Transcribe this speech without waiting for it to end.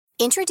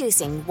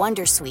Introducing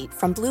Wondersuite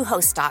from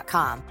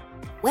Bluehost.com.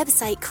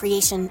 Website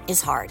creation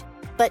is hard,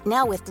 but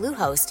now with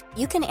Bluehost,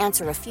 you can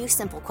answer a few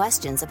simple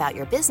questions about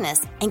your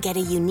business and get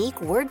a unique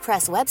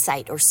WordPress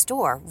website or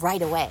store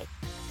right away.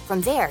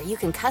 From there, you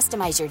can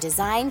customize your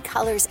design,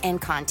 colors,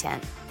 and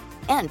content.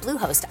 And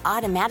Bluehost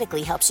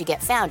automatically helps you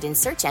get found in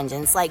search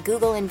engines like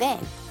Google and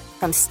Bing.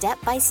 From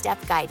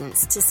step-by-step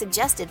guidance to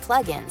suggested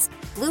plugins,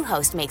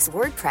 Bluehost makes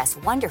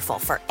WordPress wonderful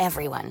for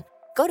everyone.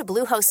 Go to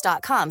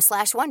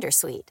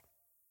bluehost.com/wondersuite.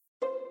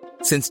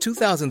 Since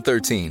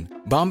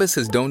 2013, Bombas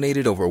has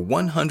donated over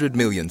 100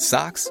 million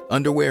socks,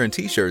 underwear, and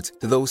T-shirts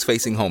to those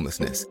facing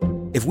homelessness.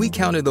 If we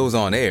counted those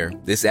on air,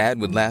 this ad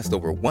would last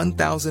over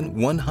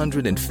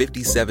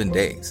 1,157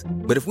 days.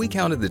 But if we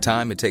counted the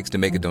time it takes to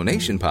make a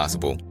donation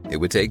possible, it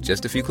would take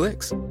just a few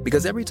clicks.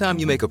 Because every time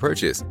you make a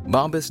purchase,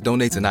 Bombas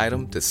donates an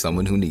item to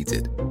someone who needs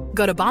it.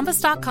 Go to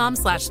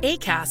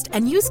bombas.com/ACAST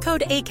and use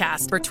code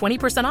ACAST for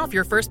 20% off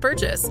your first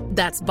purchase.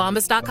 That's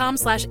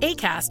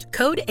bombas.com/ACAST,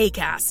 code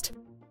ACAST.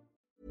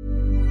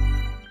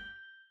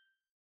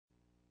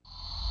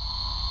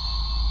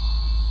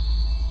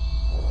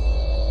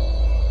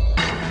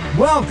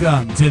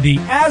 Welcome to the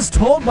As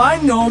Told by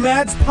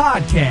Nomads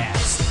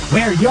podcast,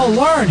 where you'll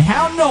learn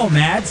how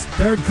nomads,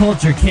 third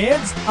culture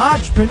kids,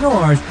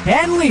 entrepreneurs,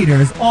 and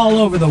leaders all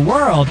over the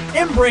world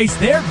embrace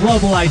their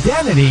global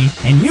identity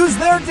and use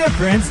their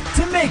difference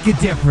to make a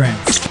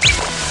difference.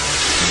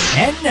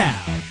 And now,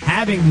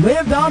 having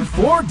lived on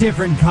 4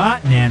 different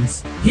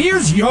continents,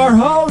 here's your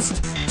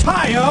host,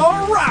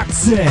 Tayo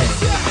Rockson.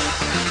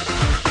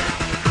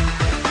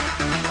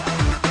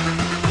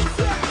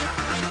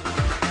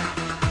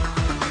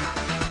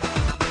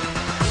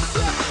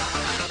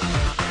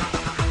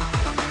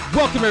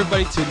 Welcome,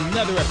 everybody, to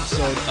another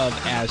episode of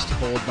As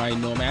Told by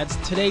Nomads.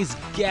 Today's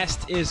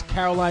guest is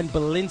Caroline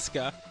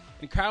Balinska,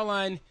 and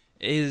Caroline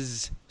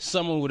is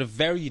someone with a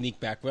very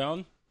unique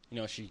background. You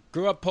know, she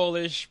grew up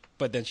Polish,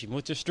 but then she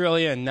moved to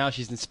Australia, and now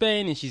she's in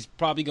Spain, and she's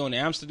probably going to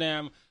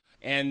Amsterdam,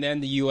 and then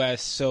the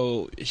U.S.,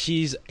 so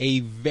she's a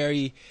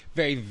very,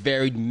 very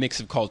varied mix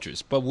of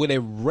cultures. But with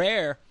a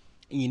rare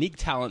and unique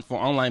talent for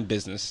online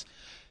business,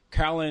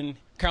 Caroline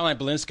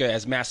Balinska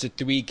has mastered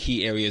 3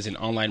 key areas in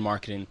online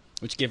marketing,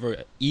 which give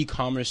her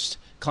e-commerce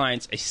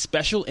clients a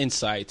special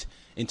insight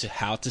into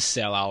how to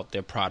sell out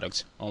their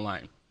products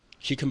online.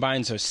 She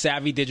combines her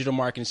savvy digital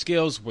marketing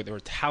skills with her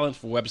talent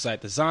for website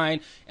design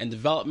and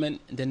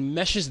development, and then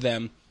meshes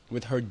them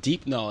with her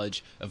deep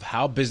knowledge of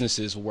how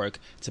businesses work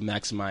to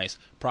maximize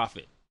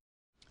profit.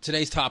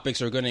 Today's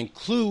topics are going to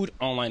include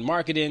online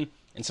marketing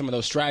and some of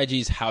those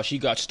strategies, how she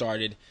got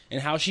started,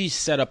 and how she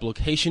set up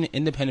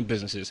location-independent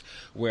businesses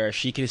where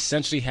she can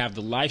essentially have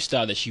the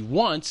lifestyle that she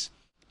wants,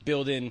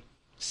 building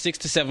 6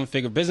 to 7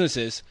 figure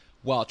businesses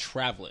while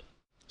traveling.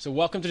 So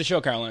welcome to the show,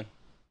 Caroline.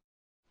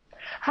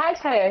 Hi,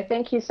 Tayo.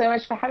 Thank you so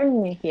much for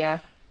having me here.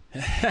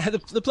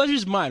 The pleasure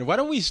is mine. Why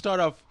don't we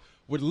start off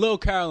with little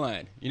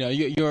Caroline? You know,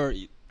 you're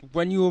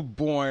when you were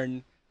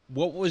born,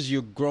 what was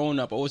your growing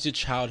up, what was your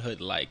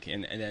childhood like?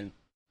 And then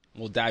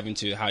we'll dive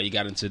into how you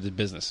got into the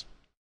business.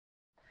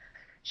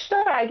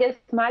 Sure. I guess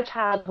my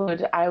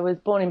childhood, I was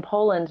born in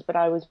Poland, but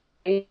I was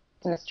raised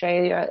in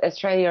Australia,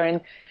 and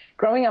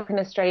growing up in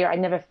Australia, I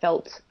never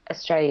felt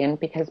Australian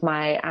because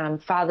my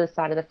father's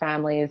side of the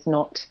family is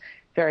not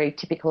very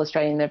typical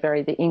Australian. They're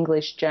very the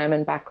English,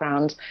 German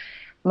background.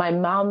 My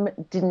mum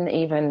didn't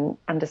even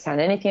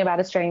understand anything about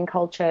Australian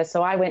culture.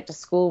 So I went to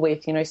school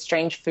with,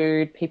 strange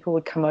food. People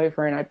would come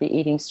over and I'd be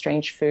eating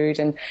strange food.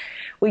 And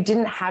we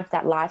didn't have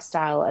that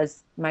lifestyle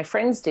as my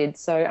friends did.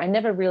 So I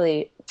never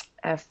really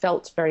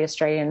felt very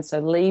Australian. So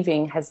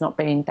leaving has not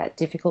been that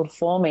difficult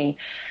for me.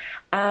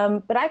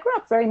 But I grew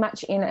up very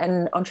much in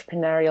an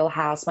entrepreneurial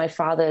house. My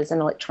father's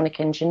an electronic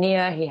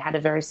engineer. He had a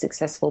very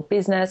successful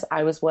business.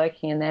 I was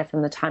working in there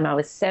from the time I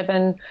was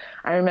 7.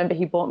 I remember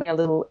he bought me a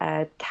little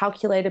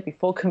calculator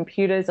before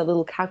computers, a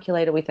little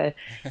calculator with a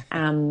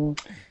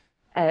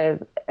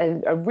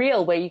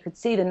reel where you could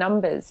see the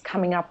numbers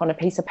coming up on a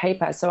piece of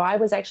paper. So I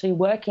was actually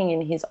working in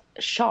his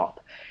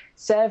shop,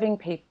 serving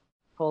people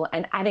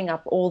and adding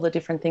up all the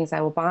different things they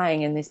were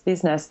buying in this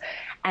business.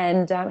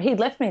 And he'd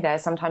left me there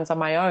sometimes on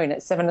my own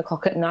at 7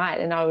 o'clock at night.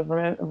 And I would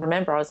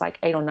remember I was like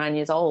 8 or 9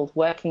 years old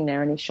working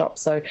there in his shop.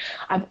 So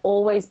I've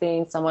always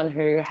been someone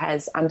who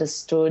has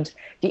understood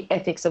the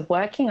ethics of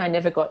working. I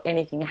never got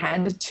anything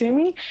handed to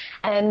me.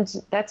 And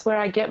that's where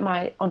I get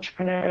my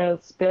entrepreneurial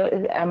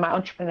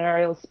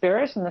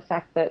spirit and the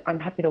fact that I'm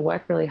happy to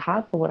work really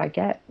hard for what I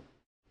get.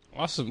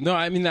 Awesome. No,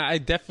 I mean, I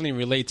definitely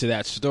relate to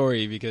that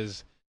story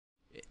because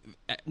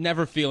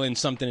never feeling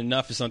something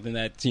enough is something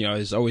that,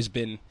 has always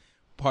been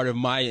part of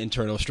my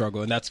internal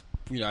struggle. And that's,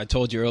 I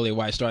told you earlier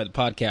why I started the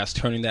podcast,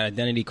 turning that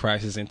identity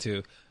crisis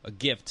into a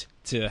gift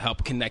to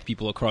help connect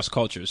people across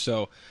cultures.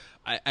 So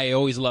I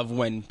always love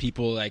when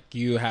people like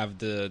you have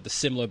the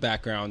similar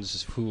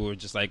backgrounds who are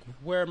just like,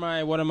 where am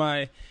I? What am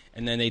I?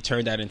 And then they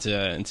turn that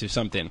into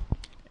something.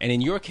 And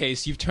in your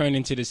case, you've turned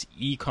into this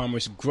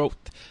e-commerce growth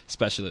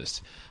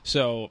specialist.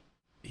 So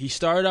he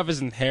started off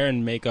as a hair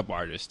and makeup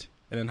artist.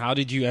 And then how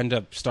did you end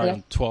up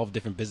starting 12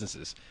 different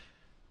businesses?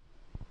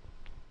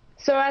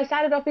 So I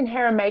started off in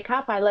hair and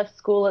makeup. I left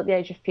school at the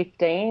age of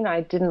 15.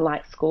 I didn't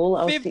like school.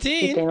 I was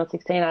 15 or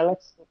 16. I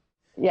left,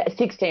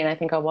 16 I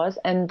think I was.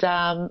 And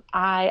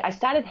I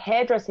started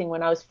hairdressing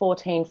when I was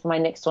 14 for my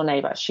next door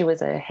neighbor. She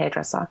was a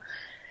hairdresser,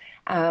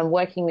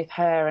 working with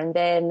her. And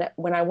then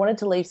when I wanted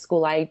to leave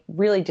school, I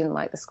really didn't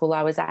like the school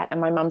I was at. And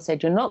my mum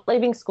said, you're not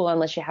leaving school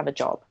unless you have a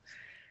job.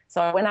 So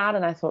I went out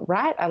and I thought,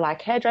 right, I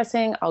like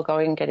hairdressing. I'll go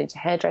and get into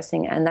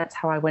hairdressing. And that's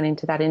how I went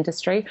into that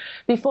industry.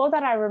 Before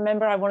that, I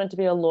remember I wanted to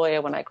be a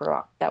lawyer when I grew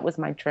up. That was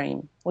my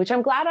dream, which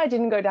I'm glad I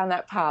didn't go down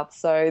that path.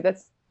 So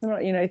that's not,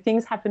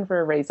 things happen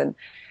for a reason.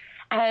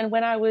 And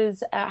when I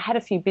was, had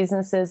a few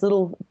businesses,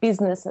 little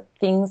business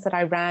things that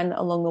I ran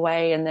along the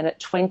way. And then at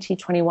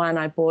 2021,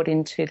 I bought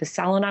into the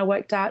salon I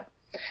worked at.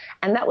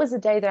 And that was the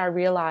day that I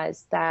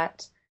realized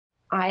that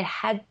I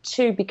had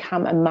to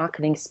become a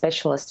marketing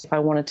specialist if I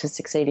wanted to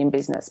succeed in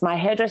business. My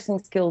hairdressing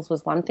skills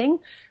was one thing,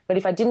 but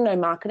if I didn't know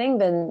marketing,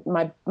 then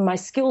my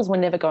skills were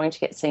never going to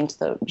get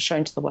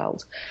shown to the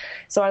world.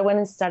 So I went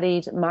and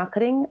studied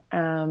marketing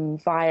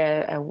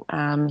via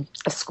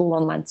a school,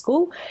 online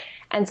school,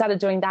 and started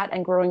doing that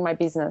and growing my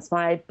business.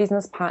 My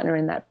business partner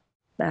in that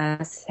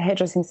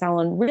hairdressing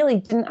salon really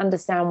didn't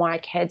understand why I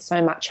cared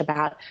so much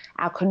about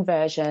our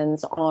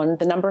conversions, on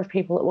the number of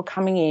people that were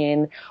coming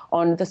in,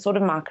 on the sort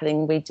of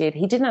marketing we did.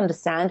 He didn't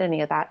understand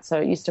any of that,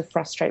 so it used to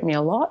frustrate me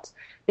a lot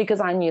because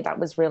I knew that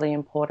was really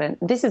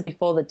important. This is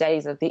before the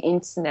days of the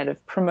internet,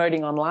 of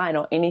promoting online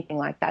or anything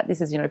like that.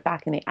 This is,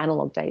 back in the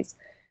analog days.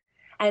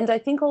 And I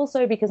think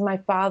also because my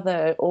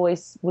father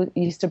always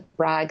used to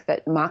brag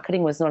that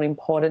marketing was not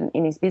important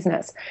in his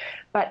business.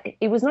 But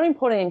it was not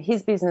important in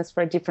his business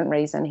for a different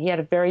reason. He had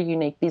a very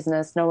unique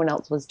business. No one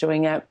else was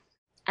doing it.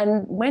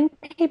 And when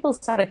people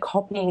started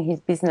copying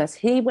his business,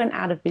 he went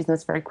out of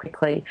business very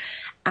quickly.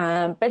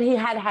 But he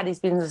had his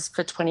business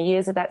for 20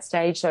 years at that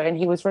stage, and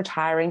he was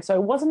retiring. So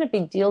it wasn't a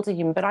big deal to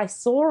him. But I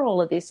saw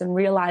all of this and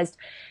realized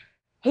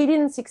he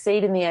didn't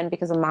succeed in the end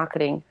because of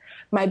marketing.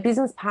 My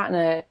business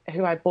partner,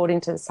 who I bought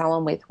into the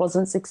salon with,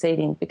 wasn't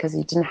succeeding because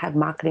he didn't have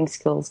marketing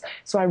skills.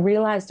 So I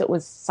realized it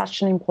was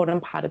such an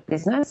important part of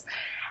business,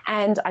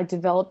 and I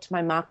developed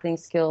my marketing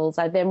skills.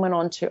 I then went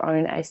on to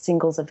own a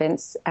singles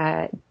events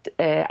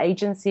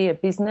agency, a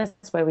business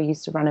where we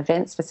used to run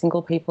events for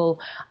single people.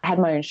 I had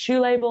my own shoe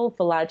label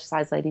for large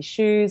size lady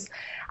shoes.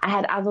 I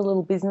had other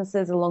little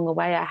businesses along the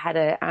way. I had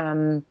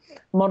a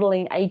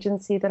modeling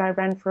agency that I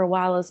ran for a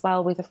while as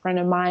well with a friend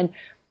of mine.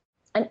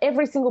 And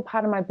every single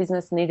part of my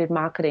business needed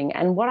marketing.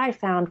 And what I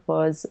found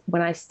was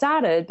when I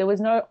started, there was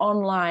no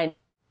online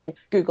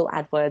Google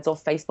AdWords or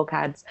Facebook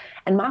ads,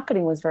 and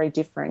marketing was very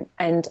different.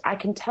 And I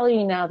can tell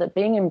you now that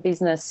being in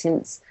business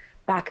since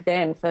back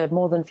then for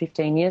more than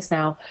 15 years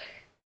now,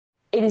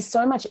 it is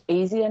so much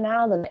easier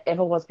now than it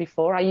ever was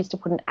before. I used to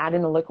put an ad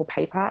in the local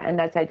paper and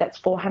they'd say, that's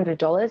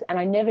 $400. And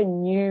I never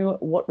knew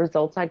what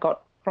results I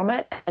got from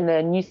it. And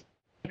the news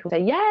people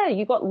say, yeah,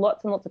 you got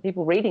lots and lots of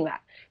people reading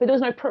that, but there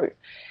was no proof.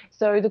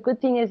 So the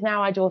good thing is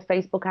now I do a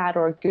Facebook ad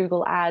or a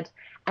Google ad,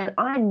 and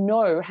I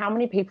know how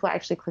many people are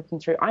actually clicking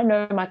through. I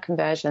know my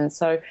conversions.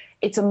 So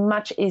it's a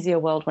much easier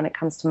world when it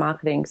comes to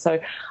marketing. So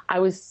I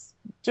was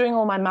doing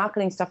all my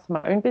marketing stuff for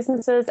my own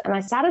businesses, and I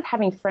started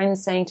having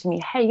friends saying to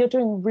me, hey, you're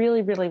doing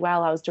really, really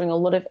well. I was doing a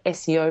lot of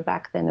SEO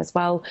back then as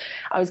well.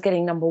 I was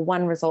getting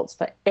 #1 results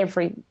for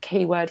every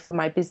keyword for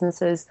my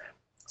businesses.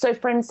 So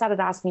friends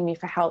started asking me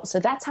for help. So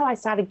that's how I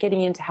started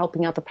getting into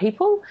helping other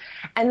people.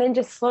 And then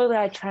just slowly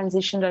I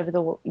transitioned over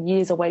the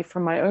years away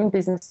from my own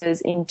businesses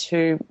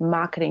into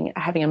marketing,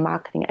 having a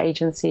marketing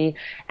agency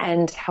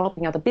and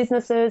helping other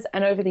businesses.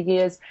 And over the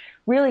years,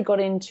 really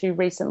got into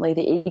recently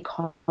the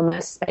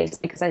e-commerce space,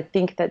 because I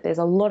think that there's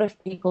a lot of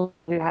people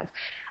who have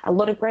a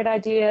lot of great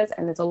ideas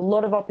and there's a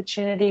lot of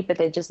opportunity, but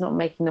they're just not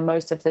making the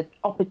most of the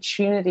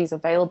opportunities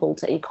available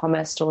to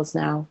e-commerce stores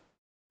now.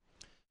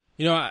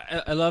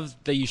 I love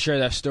that you share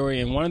that story,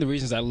 and one of the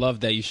reasons I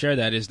love that you share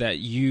that is that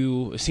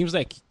it seems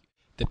like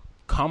the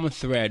common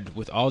thread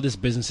with all these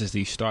businesses that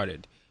you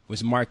started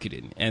was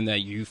marketing, and that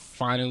you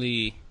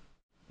finally,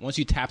 once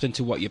you tapped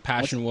into what your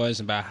passion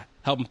was about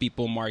helping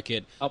people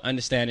market,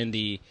 understanding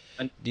the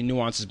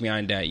nuances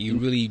behind that, you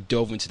really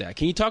dove into that.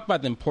 Can you talk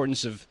about the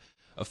importance of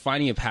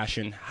finding a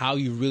passion, how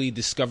you really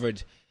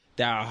discovered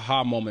that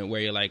aha moment where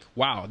you're like,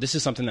 wow, this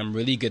is something I'm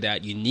really good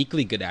at,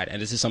 uniquely good at,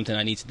 and this is something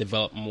I need to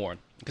develop more?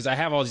 Because I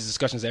have all these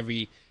discussions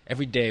every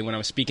day when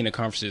I'm speaking at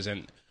conferences,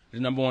 and the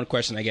 #1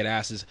 question I get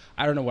asked is,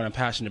 I don't know what I'm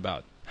passionate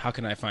about. How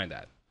can I find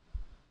that?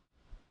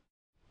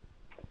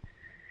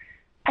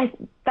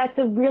 That's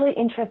a really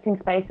interesting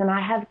space, and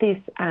I have this,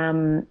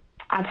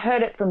 I've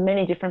heard it from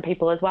many different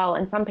people as well,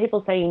 and some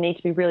people say you need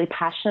to be really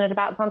passionate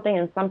about something,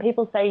 and some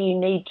people say you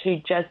need to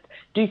just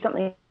do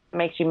something that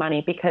makes you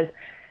money, because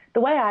the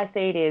way I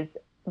see it is,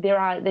 there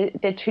are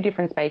two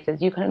different spaces.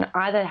 You can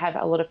either have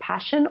a lot of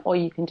passion or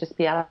you can just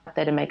be out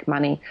there to make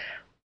money.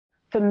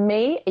 For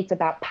me, it's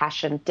about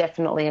passion,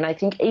 definitely. And I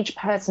think each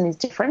person is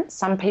different.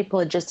 Some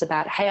people are just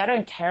about, hey, I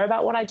don't care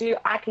about what I do.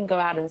 I can go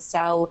out and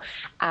sell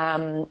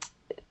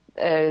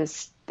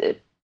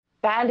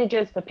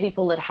bandages for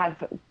people that have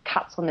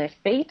cuts on their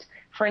feet,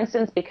 for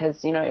instance,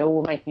 because, you know, it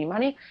will make me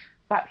money.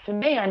 But for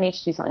me, I need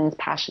to do something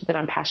that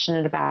I'm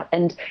passionate about.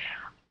 And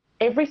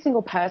every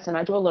single person,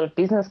 I do a lot of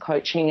business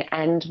coaching,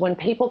 and when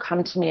people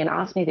come to me and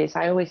ask me this,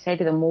 I always say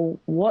to them,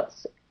 well,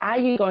 are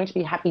you going to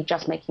be happy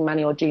just making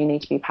money, or do you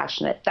need to be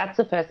passionate? That's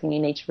the first thing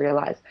you need to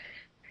realize.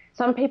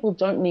 Some people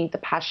don't need the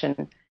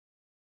passion.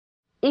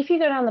 If you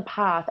go down the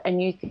path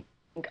and you think,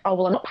 oh,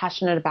 well, I'm not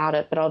passionate about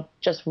it, but I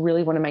just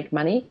really want to make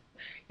money,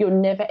 you're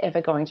never,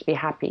 ever going to be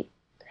happy.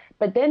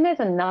 But then there's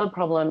another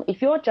problem.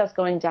 If you're just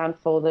going down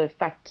for the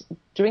fact,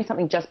 doing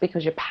something just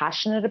because you're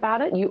passionate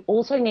about it, you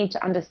also need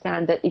to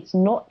understand that it's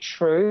not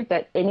true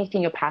that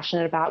anything you're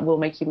passionate about will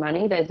make you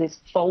money. There's this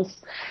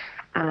false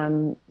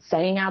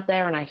saying out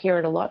there, and I hear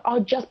it a lot, oh,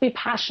 just be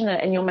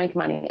passionate and you'll make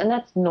money. And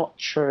that's not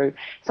true.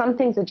 Some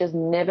things are just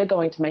never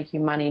going to make you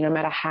money, no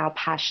matter how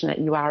passionate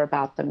you are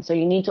about them. So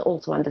you need to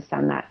also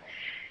understand that.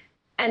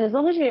 And as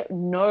long as you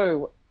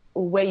know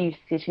where you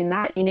sit in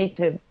that, you need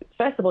to,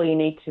 first of all, you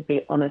need to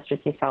be honest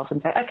with yourself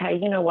and say, okay,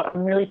 you know what,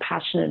 I'm really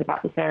passionate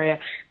about this area,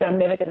 but I'm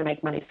never going to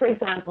make money. For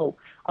example,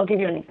 I'll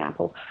give you an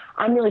example.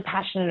 I'm really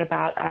passionate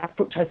about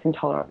fructose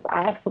intolerance.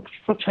 I have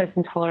fructose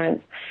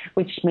intolerance,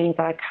 which means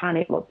that I can't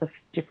eat lots of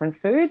different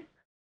foods.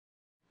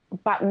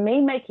 But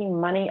me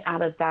making money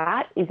out of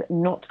that is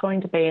not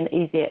going to be an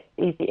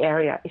easy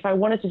area. If I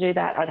wanted to do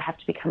that, I'd have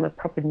to become a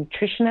proper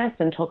nutritionist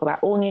and talk about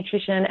all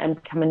nutrition, and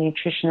become a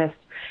nutritionist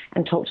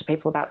and talk to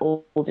people about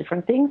all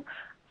different things.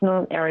 It's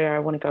not an area I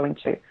want to go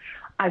into.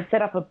 I've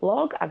set up a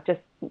blog. I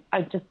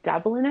just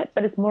dabble in it,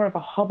 but it's more of a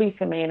hobby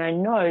for me, and I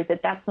know that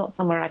that's not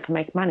somewhere I can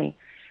make money.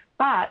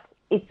 But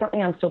it's something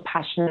I'm still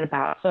passionate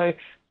about. So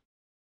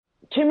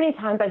too many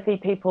times I see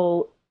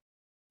people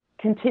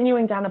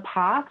continuing down a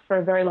path for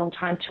a very long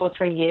time, 2 or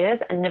 3 years,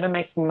 and never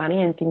making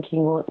money, and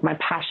thinking, well, it's my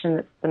passion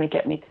that's going to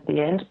get me to the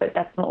end. But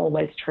that's not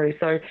always true.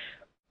 So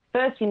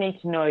first you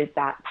need to know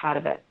that part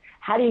of it.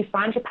 How do you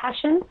find your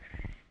passion?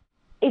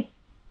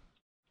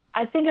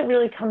 I think it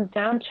really comes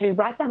down to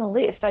write down a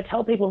list. I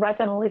tell people, write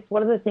down a list.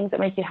 What are the things that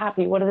make you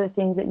happy? What are the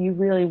things that you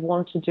really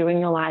want to do in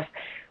your life?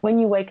 When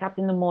you wake up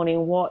in the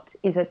morning, what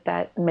is it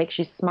that makes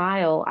you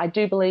smile? I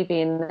do believe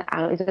in,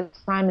 is it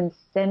Simon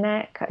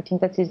Sinek? I think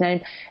that's his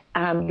name.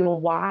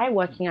 Your why,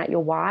 working out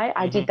your why.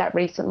 I did that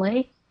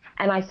recently,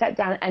 and I sat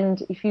down,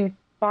 and if you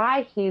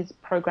buy his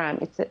program,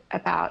 it's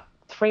about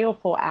 3 or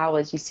 4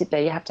 hours. You sit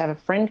there, you have to have a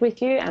friend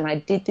with you. And I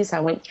did this, I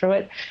went through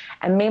it.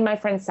 And me and my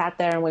friend sat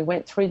there and we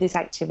went through this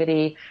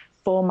activity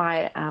for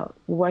my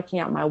working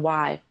out my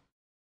why.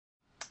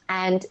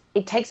 And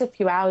it takes a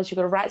few hours. You've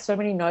got to write so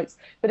many notes,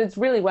 but it's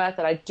really worth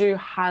it. I do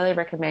highly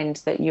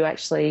recommend that you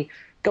actually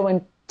go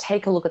and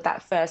take a look at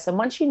that first. And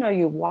once you know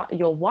your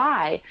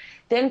why,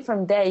 then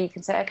from there you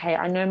can say, okay,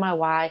 I know my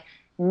why.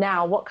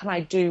 Now, what can I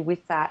do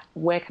with that?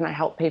 Where can I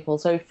help people?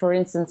 So, for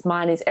instance,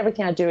 mine is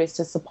everything I do is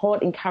to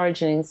support,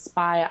 encourage, and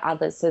inspire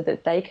others so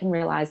that they can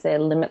realize their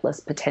limitless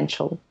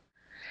potential.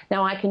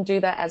 Now, I can do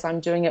that as I'm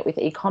doing it with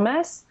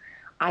e-commerce.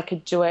 I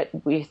could do it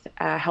with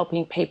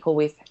helping people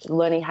with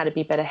learning how to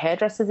be better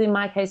hairdressers in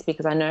my case,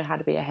 because I know how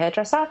to be a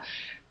hairdresser.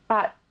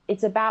 But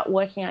it's about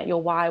working out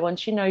your why.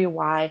 Once you know your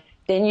why,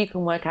 then you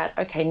can work out,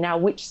 okay, now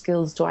which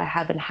skills do I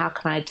have and how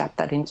can I adapt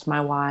that into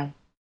my why?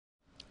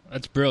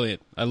 That's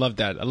brilliant. I love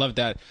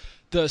that.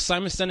 The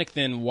Simon Sinek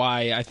thing,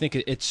 why, I think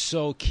it's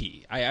so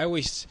key.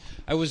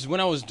 When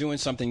I was doing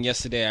something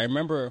yesterday, I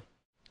remember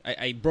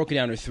I broke it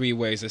down to 3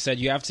 ways. I said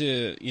you have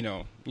to,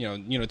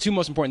 2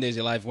 most important days of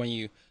your life when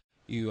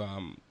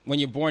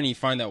you're born, you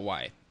find that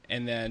why.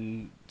 And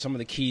then some of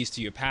the keys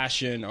to your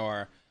passion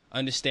are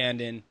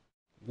understanding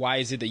why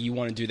is it that you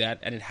want to do that,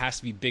 and it has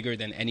to be bigger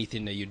than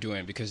anything that you're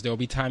doing, because there will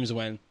be times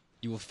when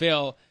you will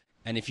fail,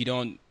 and if you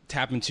don't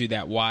tap into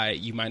that why,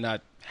 you might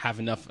not have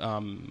enough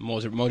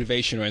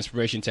motivation or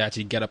inspiration to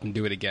actually get up and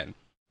do it again.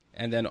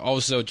 And then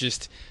also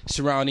just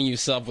surrounding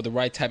yourself with the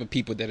right type of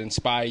people that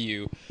inspire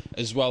you,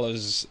 as well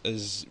as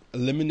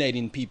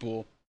eliminating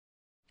people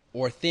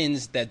or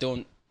things that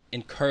don't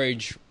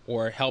encourage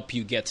or help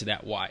you get to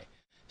that why.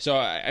 So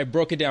I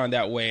broke it down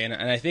that way, and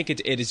I think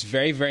it is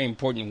very, very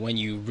important when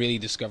you really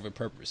discover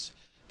purpose,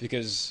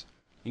 because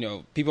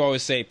people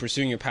always say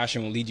pursuing your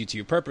passion will lead you to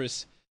your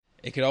purpose.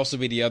 It could also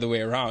be the other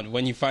way around.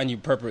 When you find your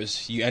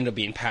purpose, you end up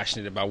being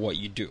passionate about what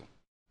you do.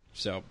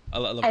 So I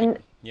love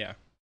it. Yeah.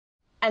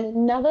 And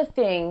another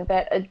thing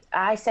that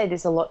I say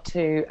this a lot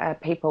to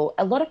people,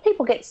 a lot of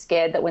people get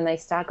scared that when they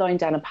start going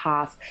down a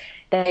path,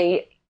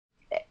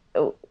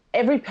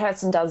 every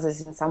person does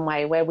this in some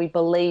way, where we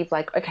believe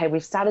like, okay,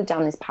 we've started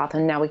down this path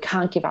and now we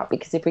can't give up,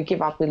 because if we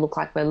give up, we look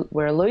like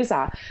we're a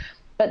loser.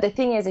 But the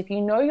thing is, if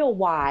you know your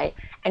why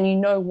and you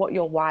know what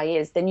your why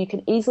is, then you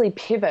can easily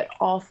pivot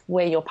off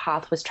where your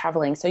path was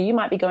traveling. So you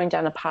might be going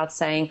down a path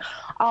saying,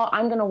 oh,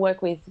 I'm going to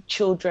work with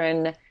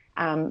children,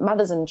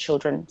 mothers and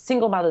children,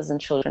 single mothers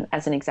and children,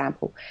 as an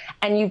example.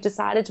 And you've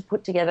decided to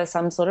put together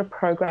some sort of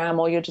program,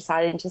 or you're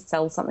deciding to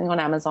sell something on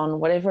Amazon,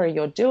 whatever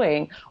you're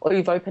doing, or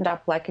you've opened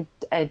up like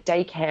a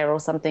daycare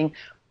or something.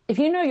 If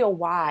you know your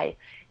why,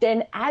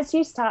 then as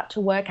you start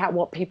to work out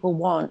what people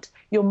want,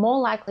 you're more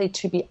likely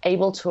to be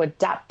able to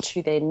adapt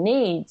to their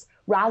needs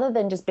rather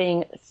than just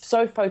being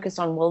so focused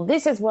on, well,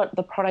 this is what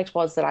the product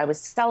was that I was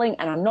selling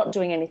and I'm not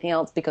doing anything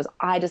else because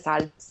I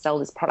decided to sell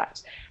this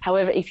product.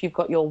 However, if you've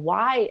got your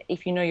why,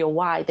 if you know your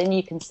why, then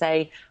you can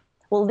say,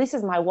 well, this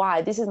is my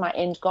why, this is my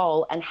end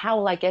goal, and how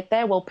will I get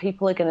there? Well,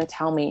 people are going to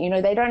tell me,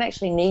 they don't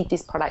actually need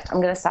this product.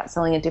 I'm going to start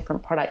selling a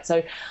different product.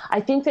 So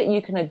I think that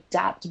you can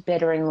adapt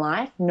better in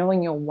life,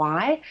 knowing your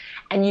why,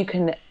 and you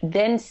can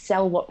then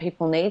sell what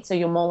people need. So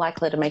you're more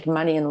likely to make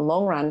money in the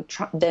long run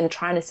than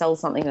trying to sell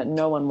something that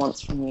no one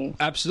wants from you.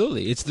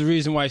 Absolutely. It's the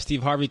reason why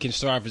Steve Harvey can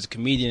start off as a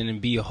comedian and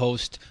be a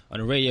host on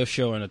a radio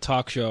show and a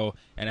talk show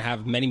and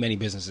have many, many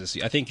businesses.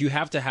 I think you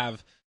have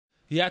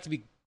to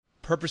be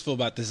purposeful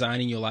about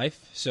designing your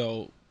life.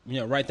 So,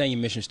 write down your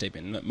mission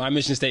statement. My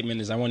mission statement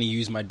is I want to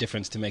use my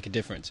difference to make a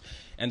difference.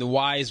 And the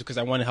why is because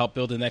I want to help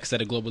build the next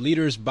set of global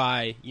leaders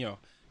by,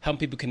 helping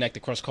people connect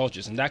across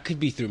cultures. And that could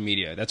be through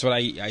media. That's what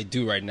I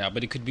do right now,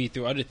 but it could be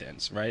through other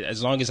things, right?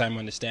 As long as I'm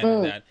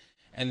understanding that.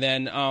 And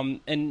then,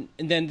 and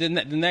then the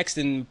next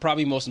and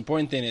probably most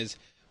important thing is,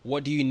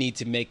 what do you need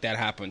to make that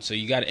happen? So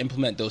you got to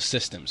implement those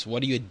systems.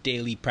 What are your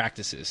daily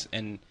practices?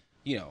 And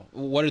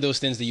what are those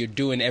things that you're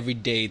doing every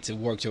day to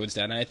work towards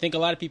that? And I think a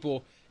lot of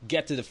people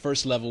get to the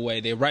first level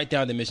way. They write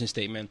down the mission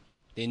statement.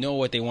 They know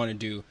what they want to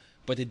do.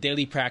 But the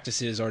daily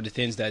practices are the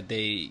things that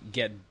they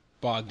get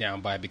bogged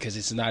down by because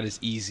it's not as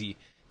easy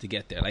to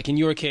get there. Like in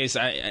your case,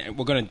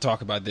 we're going to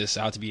talk about this,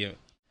 how to be an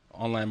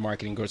online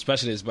marketing growth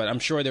specialist. But I'm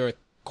sure there are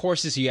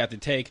courses you have to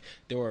take.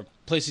 There were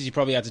places you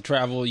probably had to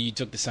travel. You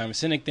took the Simon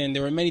Sinek thing.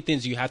 There were many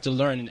things you have to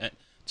learn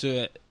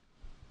to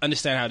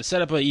understand how to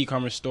set up an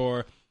e-commerce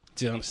store,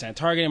 to understand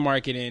targeting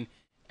marketing,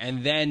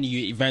 and then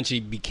you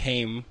eventually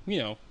became,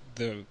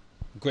 the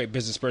great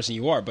business person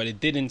you are. But it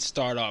didn't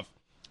start off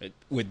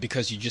with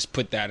because you just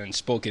put that and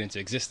spoke it into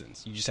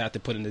existence. You just have to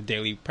put in the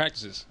daily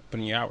practices, put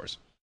in your hours.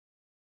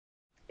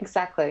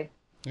 Exactly.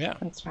 Yeah.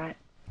 That's right.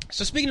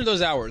 So speaking of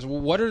those hours,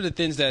 what are the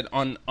things that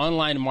an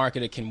online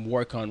marketer can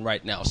work on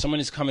right now?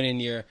 Someone is coming in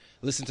here,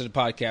 listening to the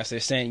podcast.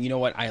 They're saying, you know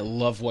what, I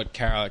love what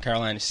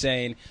Caroline is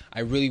saying. I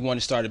really want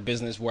to start a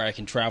business where I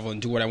can travel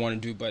and do what I want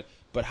to do, but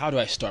how do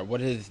I start?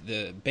 What are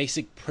the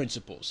basic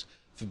principles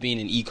for being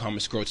an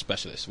e-commerce growth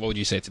specialist? What would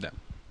you say to them?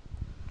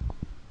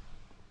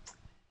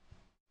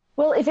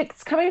 Well, if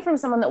it's coming from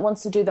someone that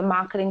wants to do the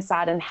marketing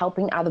side and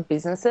helping other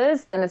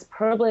businesses, then it's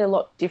probably a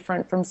lot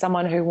different from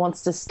someone who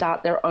wants to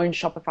start their own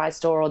Shopify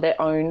store or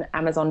their own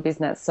Amazon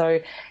business. So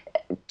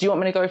do you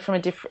want me to go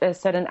from a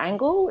certain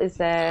angle? Is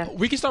there...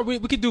 We can start. We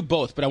could do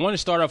both, but I want to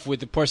start off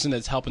with the person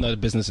that's helping other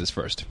businesses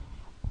first.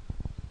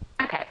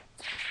 Okay.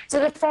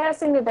 So the first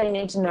thing that they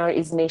need to know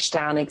is niche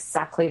down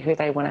exactly who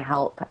they want to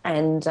help.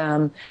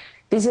 And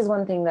this is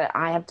one thing that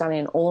I have done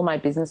in all of my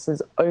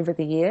businesses over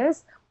the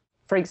years.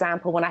 For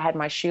example, when I had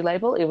my shoe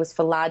label, it was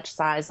for large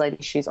size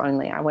lady shoes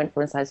only. I went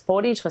from a size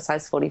 40 to a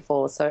size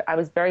 44. So I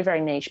was very,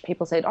 very niche.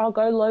 People said, oh,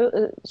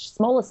 go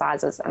smaller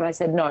sizes. And I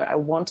said, no, I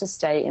want to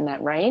stay in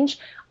that range.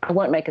 I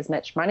won't make as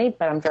much money,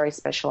 but I'm very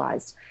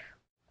specialized.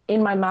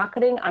 In my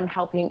marketing, I'm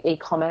helping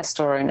e-commerce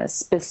store owners.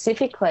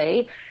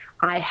 Specifically,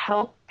 I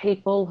help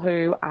people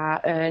who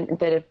that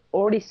have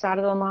already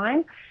started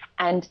online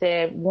and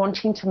they're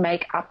wanting to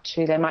make up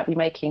to, they might be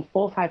making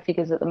 4 or 5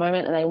 figures at the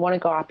moment, and they want to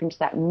go up into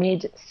that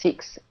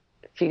mid-6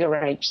 figure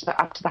range, so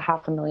up to the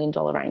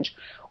 $500,000 range.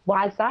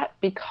 Why is that?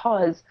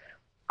 Because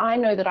I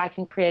know that I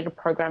can create a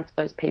program for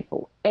those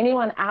people.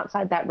 Anyone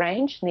outside that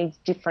range needs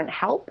different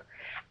help,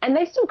 and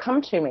they still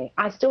come to me.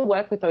 I still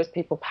work with those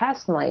people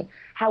personally.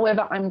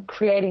 However, I'm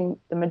creating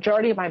the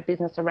majority of my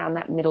business around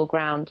that middle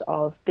ground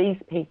of these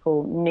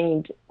people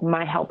need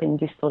my help in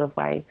this sort of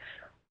way.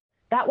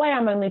 That way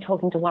I'm only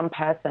talking to one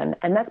person,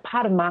 and that's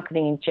part of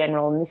marketing in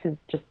general, and this is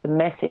just the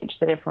message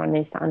that everyone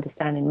needs to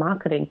understand in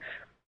marketing.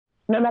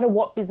 No matter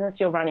what business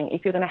you're running,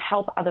 if you're going to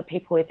help other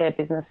people with their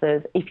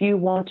businesses, if you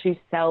want to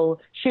sell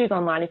shoes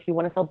online, if you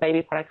want to sell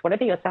baby products,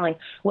 whatever you're selling,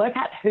 work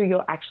out who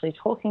you're actually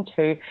talking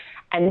to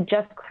and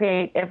just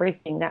create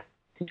everything that's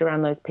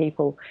around those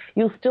people.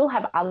 You'll still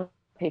have other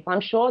people.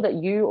 I'm sure that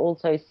you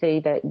also see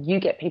that you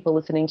get people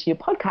listening to your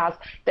podcast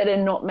that are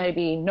not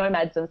maybe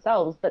nomads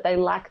themselves, but they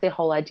like the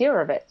whole idea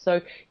of it.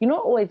 So you're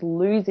not always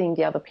losing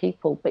the other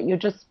people, but you're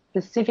just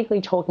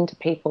specifically talking to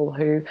people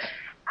who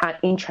are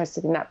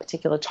interested in that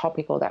particular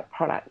topic or that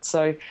product.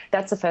 So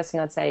that's the first thing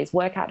I'd say is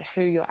work out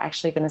who you're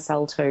actually going to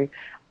sell to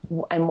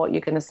and what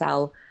you're going to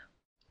sell.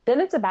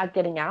 Then it's about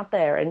getting out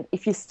there. And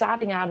if you're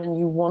starting out and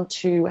you want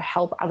to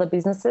help other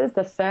businesses,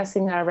 the first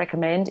thing that I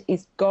recommend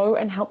is go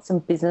and help some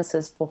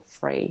businesses for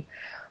free,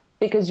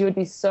 because you would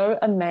be so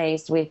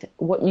amazed with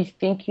what you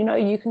think.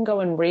 You can go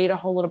and read a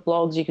whole lot of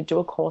blogs, you could do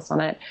a course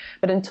on it,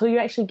 but until you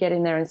actually get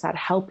in there and start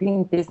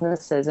helping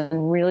businesses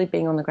and really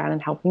being on the ground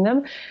and helping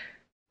them,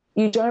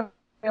 you don't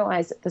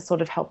realize the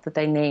sort of help that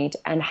they need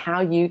and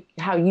how you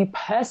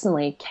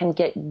personally can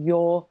get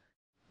your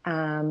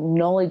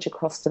knowledge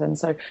across to them.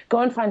 So go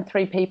and find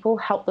 3 people,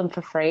 help them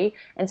for free,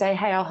 and say,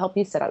 hey, I'll help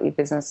you set up your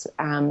business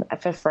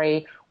for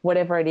free,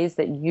 whatever it is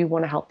that you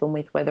want to help them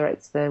with, whether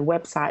it's the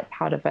website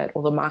part of it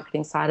or the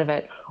marketing side of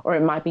it, or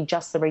it might be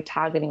just the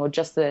retargeting or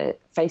just the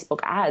Facebook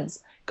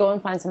ads. Go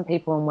and find some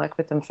people and work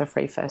with them for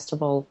free, first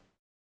of all.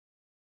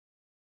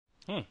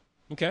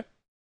 Okay.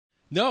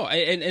 No,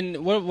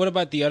 and what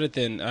about the other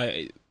thing?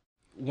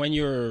 When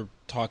you're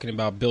talking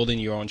about building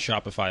your own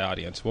Shopify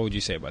audience, what would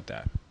you say about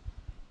that?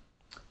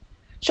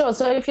 Sure.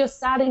 So if you're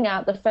starting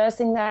out, the first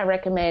thing that I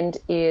recommend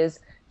is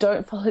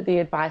don't follow the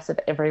advice of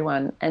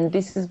everyone. And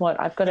this is what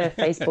I've got a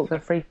free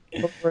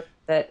Facebook group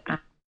that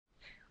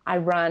I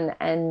run,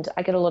 and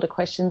I get a lot of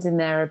questions in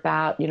there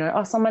about,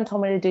 oh, someone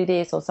told me to do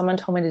this or someone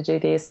told me to do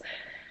this.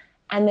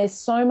 And there's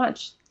so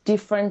much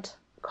different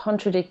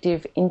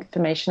contradictive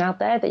information out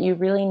there that you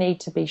really need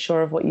to be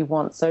sure of what you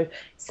want. So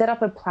set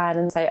up a plan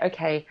and say,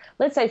 okay,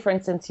 let's say, for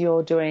instance,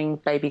 you're doing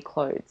baby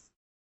clothes.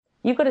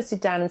 You've got to sit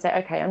down and say,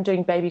 okay, I'm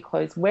doing baby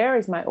clothes. Where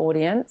is my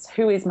audience?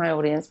 Who is my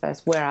audience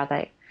first? Where are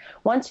they?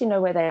 Once you know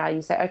where they are,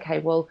 you say, okay,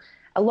 well,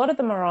 a lot of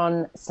them are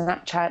on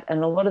Snapchat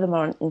and a lot of them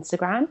are on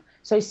Instagram.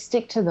 So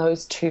stick to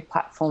those 2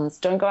 platforms.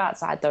 Don't go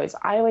outside those.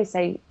 I always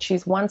say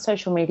choose one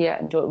social media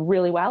and do it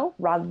really well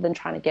rather than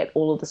trying to get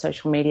all of the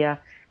social media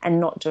and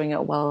not doing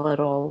it well at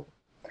all.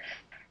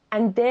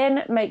 And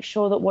then make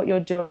sure that what you're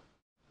doing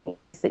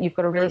is that you've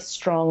got a really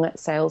strong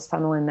sales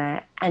funnel in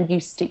there and you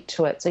stick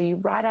to it. So you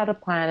write out a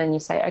plan and you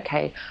say,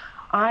 okay,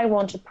 I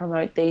want to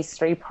promote these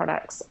 3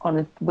 products on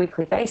a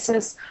weekly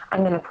basis. I'm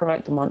going to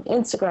promote them on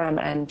Instagram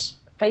and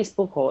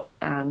Facebook or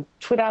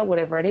Twitter,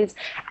 whatever it is.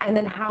 And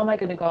then how am I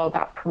going to go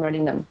about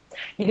promoting them?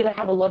 You're going to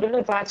have a lot of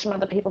advice from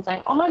other people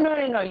saying, oh,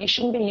 no, you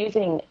shouldn't be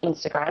using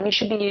Instagram. You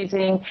should be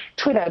using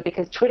Twitter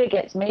because Twitter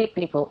gets me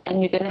people.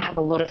 And you're going to have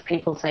a lot of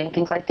people saying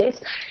things like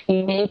this.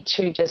 You need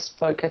to just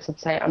focus and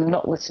say, I'm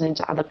not listening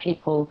to other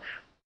people.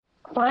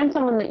 Find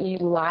someone that you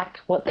like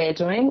what they're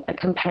doing, a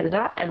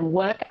competitor, and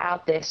work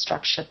out their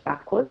structure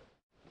backwards.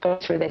 Go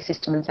through their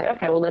system and say,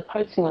 okay, well, they're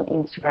posting on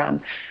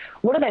Instagram.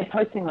 What are they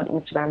posting on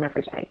Instagram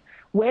every day?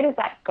 Where does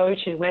that go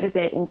to? Where does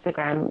their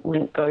Instagram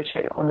link go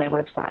to on their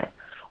website?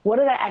 What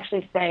are they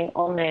actually saying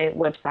on their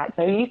website?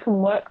 So you can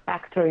work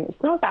back through.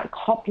 It's not about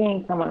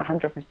copying someone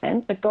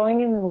 100%, but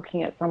going in and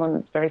looking at someone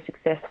that's very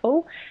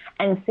successful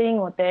and seeing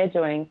what they're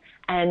doing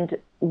and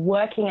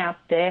working out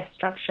their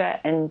structure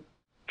and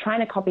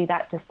trying to copy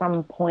that to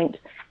some point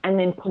and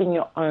then putting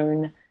your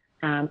own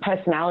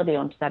personality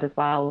onto that as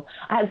well.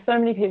 I have so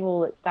many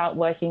people that start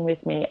working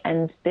with me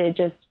and they've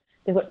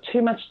got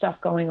too much stuff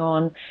going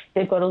on.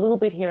 They've got a little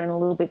bit here and a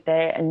little bit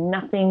there and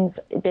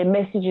their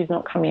message is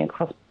not coming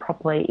across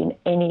properly in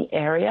any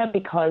area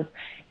because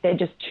they're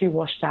just too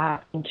washed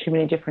out in too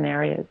many different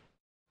areas.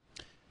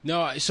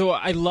 No, so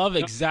I love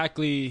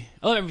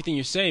everything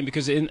you're saying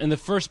because in the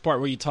first part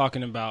where you're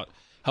talking about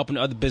helping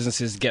other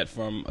businesses get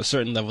from a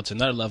certain level to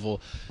another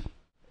level,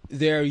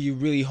 there you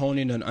really hone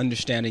in on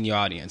understanding your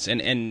audience.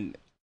 And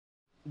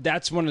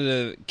that's one of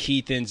the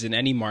key things in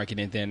any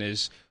marketing thing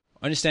is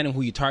understanding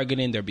who you're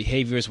targeting, their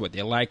behaviors, what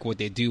they like, what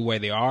they do, where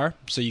they are,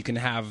 so you can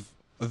have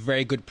a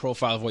very good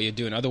profile of what you're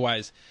doing.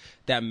 Otherwise,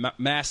 that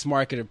mass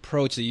market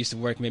approach that used to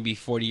work maybe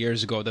 40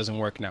 years ago doesn't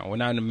work now. We're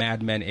not in the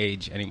Mad Men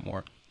age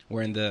anymore.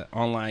 We're in the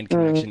online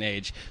connection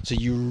age. So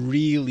you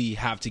really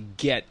have to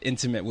get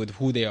intimate with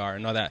who they are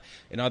and all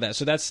that.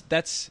 So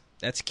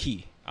that's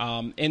key.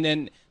 And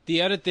then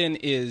the other thing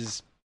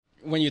is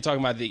when you're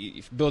talking about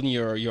building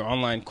your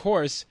online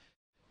course,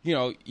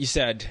 you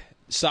said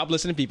stop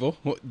listening to people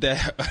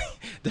that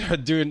are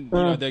doing,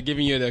 they're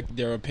giving you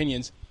their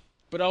opinions,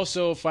 but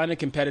also find a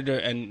competitor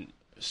and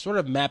sort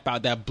of map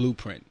out that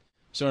blueprint.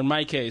 So in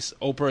my case,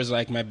 Oprah is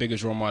like my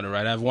biggest role model,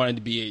 right? I've wanted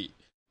to be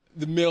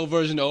the male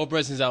version of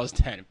Oprah since I was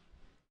 10.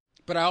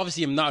 But I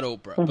obviously am not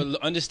Oprah.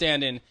 But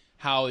understanding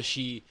how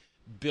she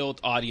built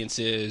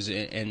audiences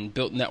and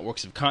built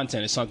networks of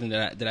content is something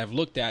that I've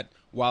looked at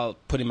while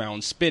putting my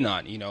own spin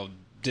on.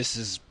 This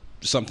is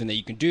something that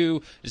you can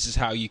do. This is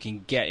how you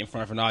can get in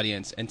front of an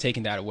audience and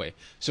taking that away.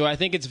 So I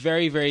think it's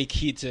very, very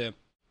key to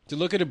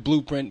look at a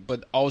blueprint,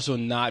 but also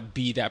not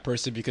be that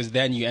person because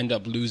then you end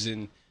up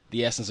losing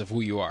the essence of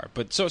who you are.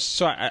 But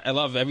so I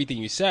love everything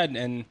you said,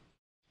 and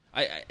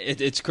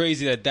it's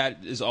crazy that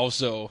is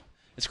also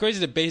it's crazy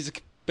that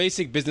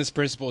basic business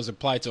principles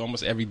apply to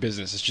almost every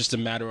business. It's just a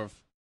matter of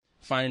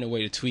finding a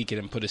way to tweak it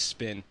and put a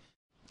spin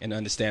and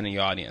understanding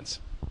your audience.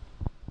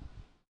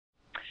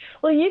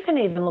 Well, you can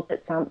even look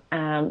at some,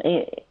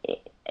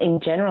 in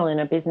general in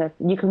a business,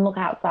 you can look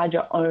outside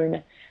your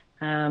own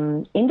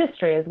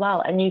industry as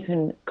well, and you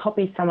can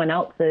copy someone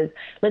else's.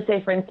 Let's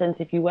say, for instance,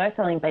 if you were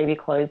selling baby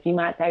clothes, you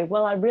might say,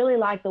 well, I really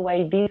like the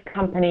way this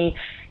company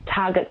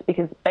targets,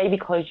 because baby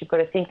clothes, you've got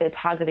to think they're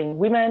targeting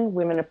women.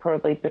 Women are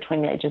probably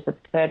between the ages of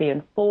 30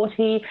 and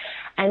 40.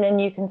 And then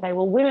you can say,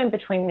 well, women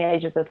between the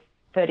ages of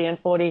 30 and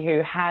 40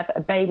 who have a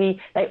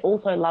baby, they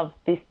also love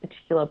this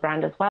particular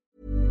brand as well.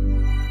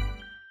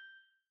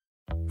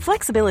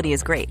 Flexibility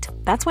is great.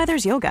 That's why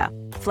there's yoga.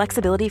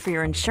 Flexibility for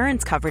your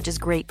insurance coverage is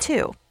great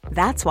too.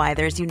 That's why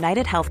there's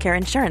United Healthcare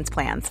Insurance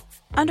Plans.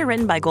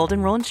 Underwritten by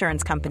Golden Rule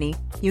Insurance Company,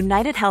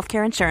 United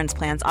Healthcare Insurance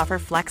Plans offer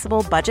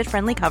flexible,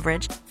 budget-friendly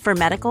coverage for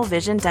medical,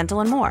 vision, dental,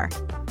 and more.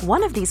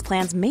 One of these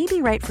plans may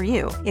be right for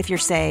you if you're,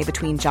 say,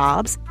 between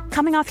jobs,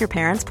 coming off your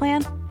parents'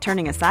 plan,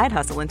 turning a side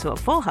hustle into a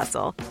full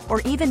hustle,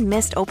 or even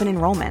missed open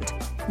enrollment.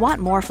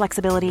 Want more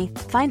flexibility?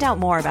 Find out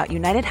more about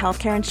United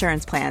Healthcare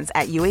Insurance Plans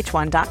at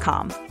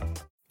uh1.com.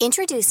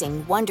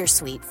 Introducing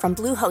Wondersuite from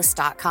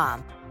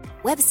Bluehost.com.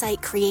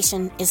 Website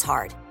creation is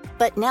hard,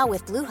 but now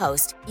with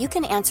Bluehost, you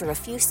can answer a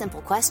few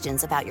simple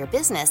questions about your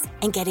business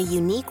and get a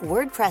unique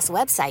WordPress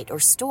website or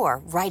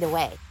store right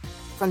away.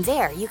 From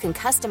there, you can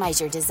customize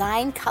your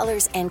design,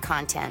 colors, and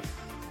content.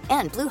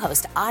 And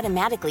Bluehost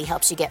automatically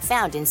helps you get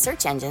found in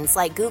search engines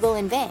like Google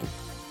and Bing.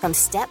 From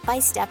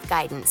step-by-step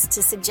guidance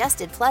to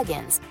suggested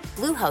plugins,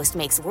 Bluehost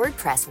makes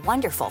WordPress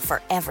wonderful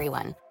for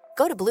everyone.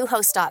 Go to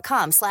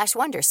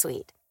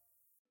bluehost.com/wondersuite.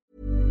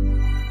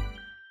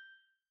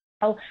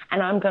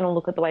 And I'm going to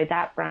look at the way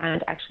that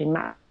brand actually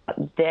maps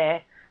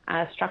their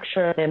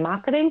structure of their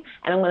marketing,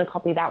 and I'm going to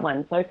copy that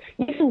one. So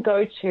you can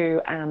go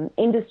to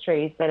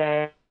industries that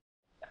are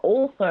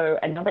also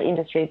another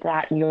industry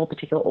that your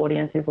particular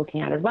audience is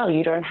looking at as well.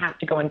 You don't have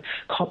to go and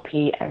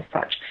copy as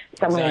such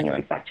someone in your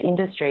exact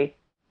industry,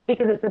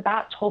 because it's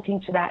about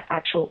talking to that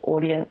actual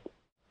audience,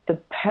 the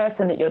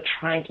person that you're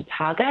trying to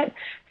target,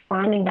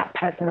 finding that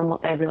person and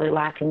what they really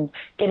like and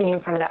getting in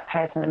front of that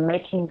person and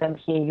making them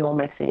hear your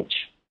message.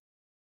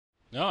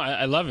 No,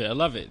 I love it. I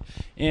love it.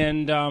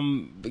 And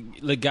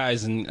the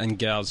guys and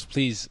gals,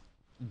 please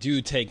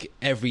do take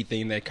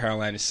everything that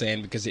Caroline is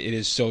saying, because it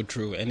is so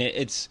true. And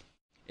it's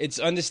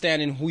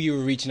understanding who you're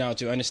reaching out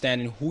to,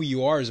 understanding who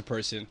you are as a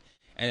person,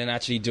 and then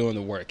actually doing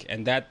the work.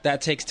 And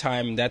that takes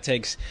time, and that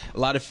takes a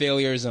lot of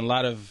failures and a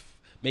lot of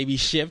maybe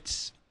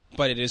shifts,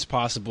 but it is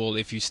possible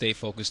if you stay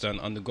focused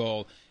on the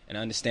goal and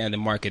understand the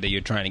market that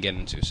you're trying to get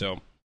into. So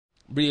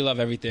really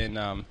love everything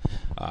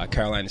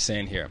Caroline is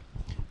saying here.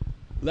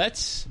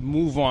 Let's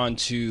move on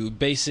to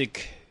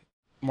basic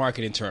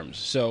marketing terms.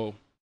 So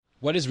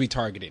what is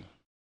retargeting?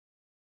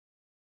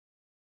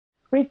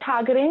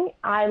 Retargeting,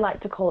 I like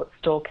to call it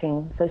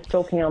stalking, so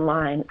stalking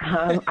online.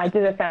 I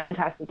did a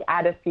fantastic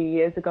ad a few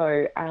years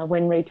ago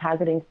when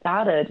retargeting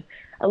started.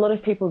 A lot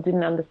of people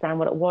didn't understand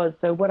what it was,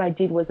 so what I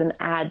did was an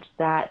ad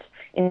that,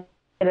 instead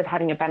of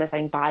having a banner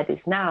saying buy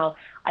this now,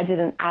 I did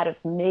an ad of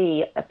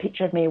me, a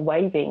picture of me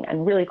waving,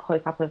 and really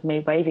close up of me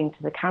waving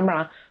to the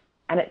camera,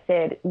 and it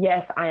said,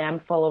 yes, I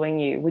am following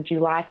you. Would you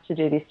like to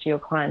do this to your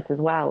clients as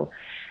well?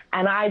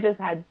 And I just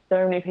had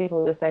so many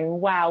people just saying,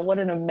 wow, what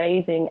an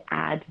amazing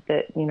ad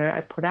that,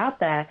 I put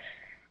out there.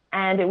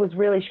 And it was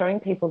really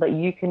showing people that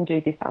you can do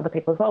this to other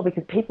people as well,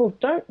 because people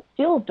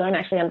still don't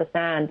actually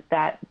understand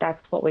that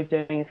that's what we're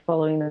doing, is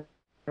following them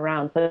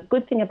around. So the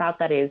good thing about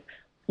that is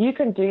you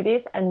can do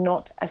this and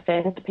not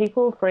offend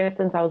people. For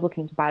instance, I was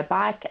looking to buy a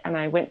bike, and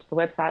I went to the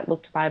website,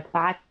 looked to buy a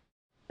bike,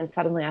 and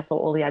suddenly I saw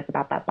all the ads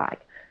about that bike.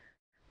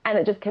 And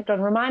it just kept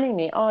on reminding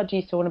me, oh, do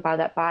you still want to buy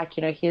that bike?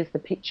 Here's the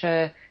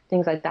picture,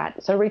 things like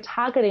that. So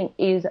retargeting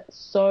is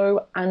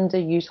so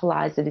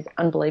underutilized. It is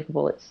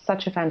unbelievable. It's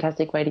such a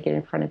fantastic way to get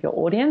in front of your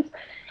audience.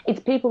 It's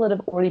people that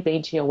have already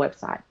been to your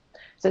website.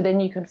 So then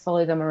you can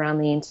follow them around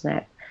the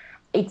internet.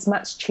 It's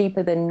much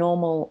cheaper than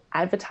normal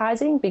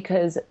advertising,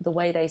 because the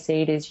way they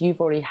see it is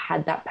you've already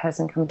had that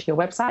person come to your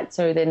website,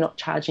 so they're not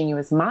charging you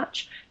as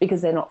much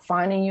because they're not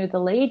finding you the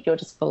lead. You're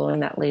just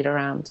following that lead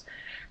around.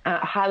 I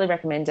highly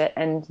recommend it.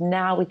 And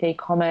now with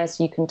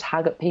e-commerce, you can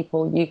target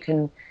people. You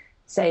can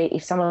say,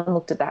 if someone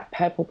looked at that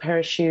purple pair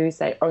of shoes,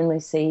 they only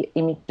see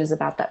images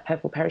about that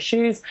purple pair of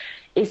shoes.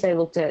 If they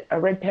looked at a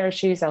red pair of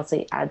shoes, they'll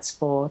see ads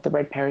for the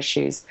red pair of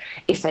shoes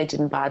if they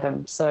didn't buy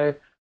them. So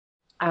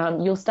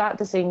you'll start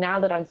to see, now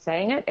that I'm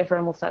saying it,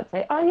 everyone will start to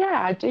say, oh,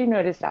 yeah, I do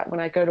notice that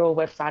when I go to a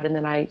website, and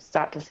then I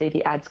start to see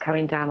the ads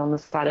coming down on the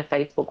side of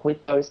Facebook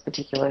with those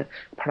particular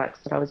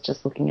products that I was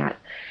just looking at.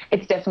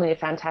 It's definitely a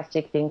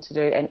fantastic thing to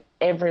do, and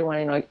everyone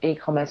in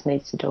e-commerce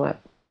needs to do it.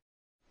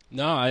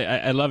 No,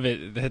 I love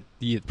it,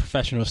 the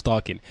professional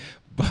stalking.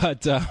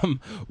 But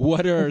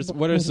what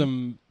are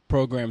some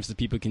programs that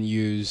people can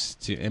use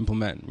to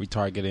implement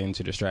retargeting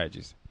into their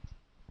strategies?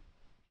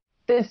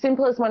 The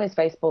simplest one is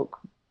Facebook.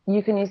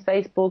 You can use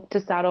Facebook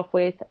to start off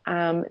with.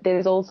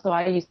 There's also,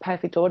 I use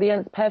Perfect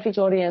Audience. Perfect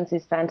Audience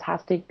is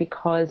fantastic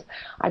because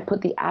I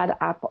put the ad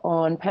up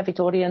on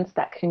Perfect Audience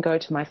that can go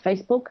to my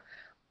Facebook.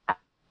 I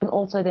can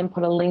also then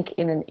put a link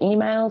in an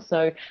email.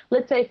 So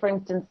let's say, for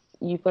instance,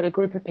 you've got a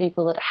group of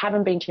people that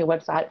haven't been to your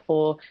website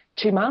for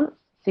 2 months,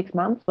 6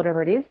 months,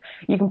 whatever it is.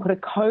 You can put a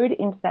code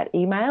into that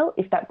email.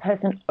 If that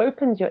person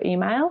opens your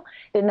email,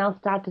 then they'll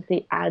start to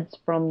see ads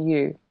from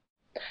you.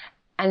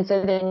 And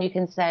so then you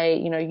can say,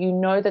 you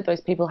know that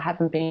those people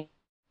haven't been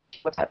to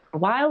your website for a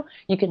while.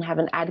 You can have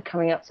an ad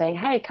coming up saying,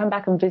 hey, come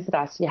back and visit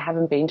us. You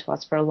haven't been to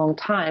us for a long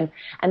time.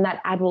 And that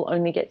ad will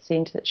only get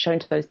shown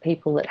to those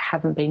people that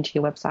haven't been to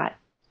your website.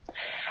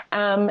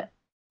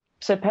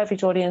 So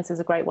Perfect Audience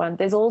is a great one.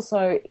 There's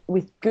also,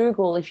 with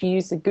Google, if you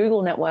use the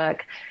Google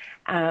network,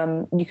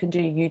 You can do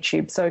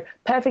YouTube. So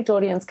Perfect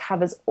Audience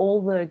covers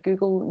all the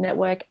Google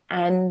network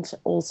and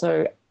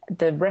also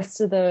the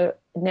rest of the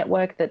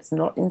network that's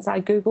not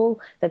inside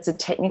Google. That's a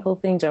technical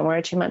thing. Don't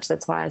worry too much.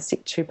 That's why I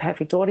stick to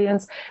Perfect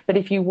Audience. But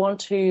if you want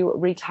to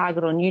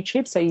retarget on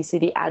YouTube, so you see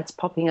the ads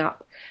popping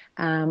up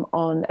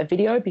on a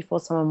video before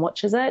someone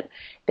watches it,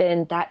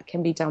 then that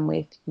can be done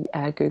with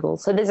Google.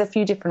 So there's a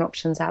few different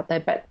options out there.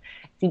 But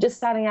if you're just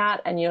starting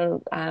out and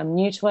you're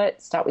new to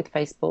it, start with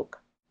Facebook.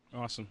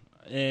 Awesome.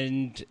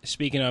 And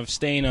speaking of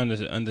staying on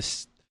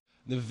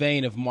the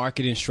vein of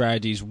marketing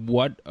strategies,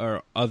 what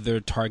are other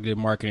targeted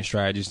marketing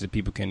strategies that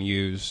people can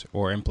use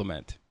or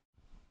implement?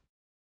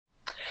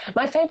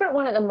 My favorite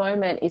one at the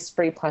moment is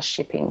free plus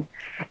shipping.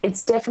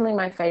 It's definitely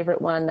my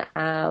favorite one,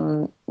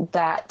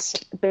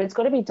 but it's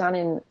got to be done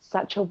in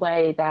such a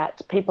way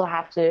that people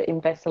have to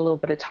invest a little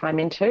bit of time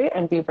into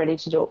and be ready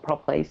to do it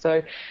properly.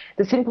 So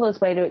the simplest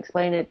way to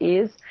explain it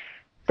is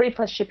free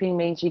plus shipping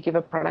means you give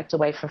a product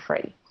away for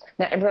free.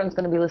 Now, everyone's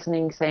going to be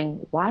listening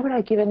saying, why would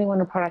I give anyone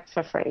a product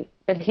for free?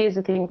 But here's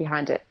the thing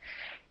behind it.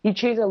 You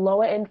choose a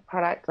lower end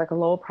product, like a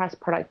lower price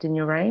product in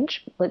your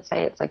range. Let's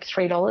say it's like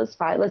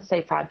 $3, let's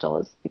say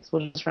 $5, because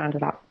we'll just round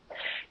it up.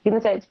 You're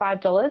going to say it's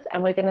 $5,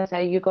 and we're going to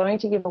say you're going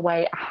to give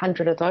away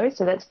 100 of those,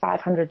 so that's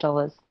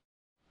 $500.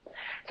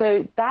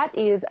 So that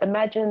is,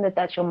 imagine that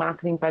that's your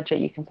marketing budget.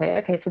 You can say,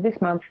 okay, for this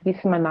month, this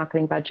is my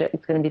marketing budget.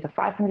 It's going to be the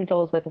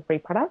 $500 worth of free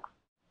products.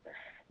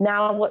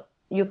 Now what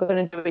you're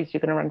going to do is you're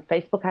going to run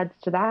Facebook ads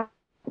to that.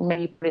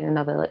 Maybe put in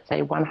another, let's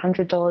say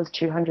 $100,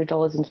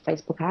 $200 into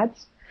Facebook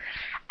ads.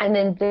 And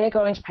then they're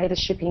going to pay the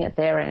shipping at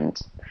their end.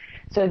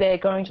 So they're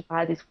going to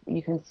buy this,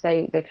 you can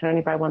say they can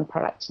only buy one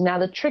product. Now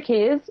the trick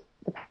is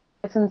the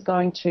person's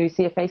going to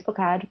see a Facebook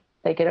ad,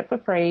 they get it for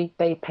free,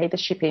 they pay the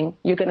shipping,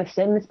 you're going to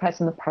send this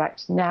person the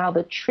product. Now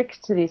the trick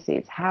to this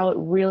is how it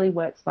really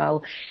works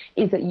well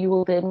is that you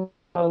will then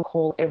go and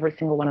call every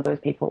single one of those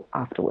people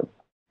afterwards.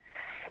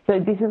 So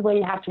this is where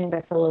you have to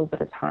invest a little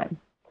bit of time.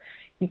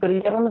 You've got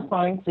to get on the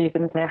phone, so you're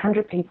going to say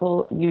 100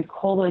 people, you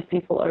call those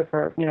people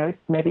over,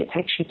 maybe it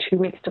takes you 2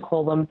 weeks to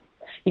call them.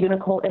 You're going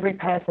to call every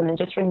person and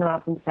just ring them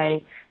up and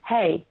say,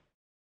 hey,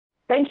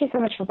 thank you so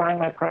much for buying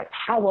my product.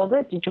 How was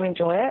it? Did you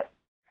enjoy it?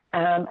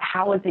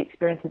 How was the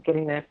experience of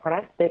getting the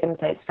product? They're going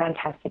to say it's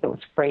fantastic. It was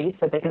free,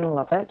 so they're going to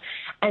love it.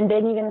 And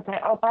then you're going to say,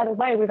 oh, by the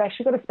way, we've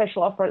actually got a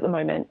special offer at the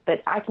moment,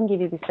 but I can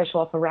give you this special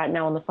offer right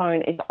now on the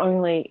phone. It's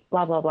only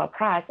blah, blah, blah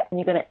price, and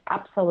you're going to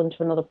upsell them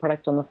to another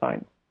product on the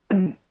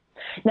phone.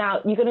 Now,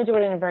 you're going to do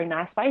it in a very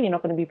nice way. You're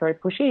not going to be very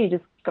pushy. You're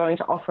just going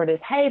to offer it as,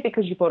 hey,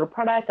 because you bought a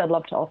product, I'd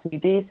love to offer you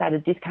this at a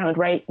discounted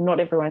rate.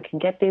 Not everyone can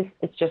get this.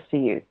 It's just for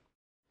you.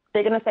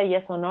 They're going to say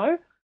yes or no.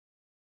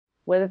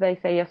 Whether they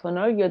say yes or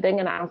no, you're then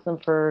going to ask them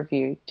for a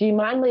review. Do you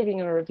mind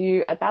leaving a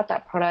review about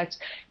that product?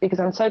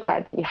 Because I'm so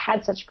glad that you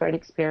had such a great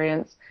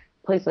experience.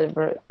 Please leave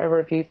a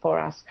review for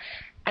us.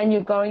 And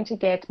you're going to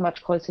get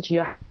much closer to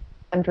your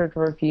 100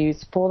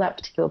 reviews for that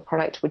particular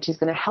product, which is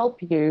going to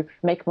help you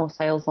make more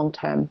sales long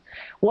term.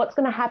 What's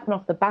going to happen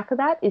off the back of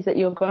that is that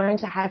you're going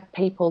to have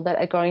people that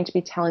are going to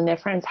be telling their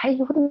friends, hey,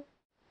 you wouldn't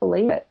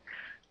believe it.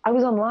 I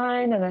was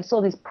online and I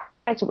saw this product.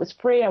 It was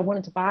free. I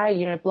wanted to buy,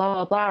 blah,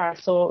 blah, blah. I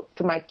saw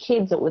for my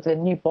kids, it was a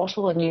new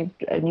bottle, a new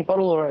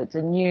bottle, or it's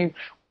a new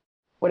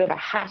whatever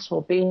hat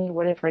or beanie,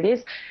 whatever it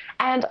is.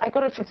 And I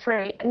got it for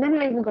free. And then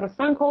I even got a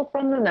phone call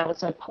from them. They were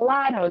so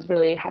polite. I was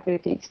really happy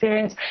with the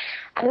experience.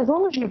 And as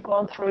long as you've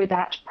gone through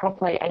that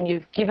properly and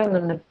you've given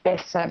them the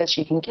best service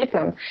you can give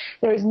them,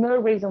 there is no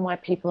reason why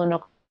people are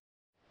not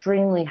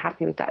extremely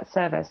happy with that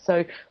service.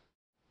 So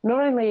not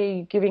only are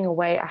you giving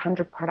away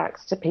 100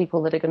 products to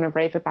people that are going to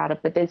rave about it,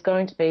 but there's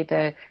going to be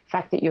the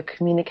fact that you're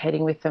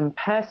communicating with them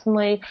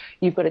personally.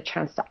 You've got a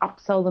chance to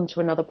upsell them to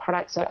another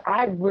product. So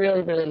I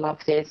really, really love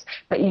this,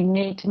 but you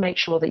need to make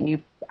sure that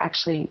you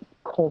actually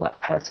call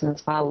that person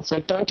as well. So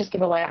don't just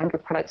give away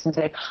 100 products and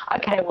say,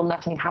 okay, well,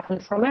 nothing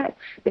happened from it,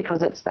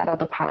 because it's that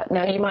other part.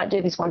 Now, you might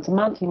do this once a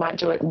month. You might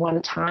do it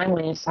one time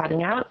when you're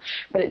starting out,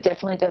 but it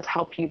definitely does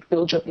help you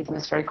build your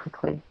business very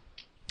quickly.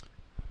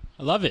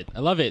 I love it. I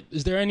love it.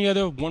 Is there any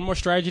one more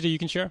strategy that you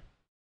can share?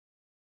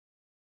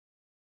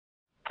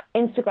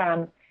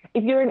 Instagram.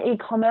 If you're in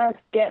e-commerce,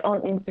 get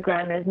on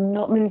Instagram. There's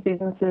not many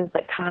businesses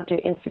that can't do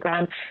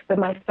Instagram. But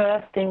my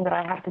first thing that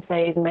I have to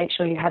say is make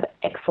sure you have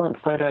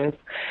excellent photos,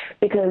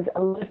 because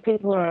a lot of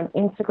people are on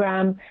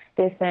Instagram.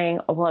 They're saying,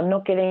 oh, well, I'm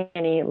not getting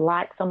any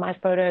likes on my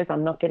photos.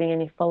 I'm not getting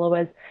any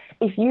followers.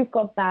 If you've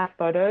got bad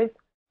photos,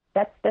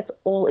 that's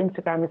all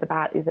Instagram is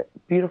about, is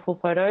beautiful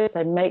photos.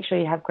 So make sure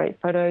you have great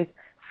photos.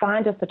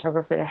 Find a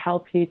photographer to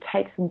help you,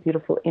 take some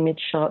beautiful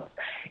image shots.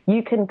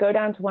 You can go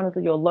down to one of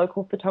your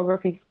local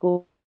photography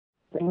schools.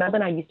 In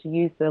Melbourne, I used to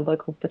use the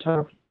local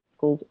photography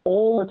schools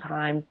all the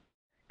time.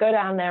 Go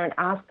down there and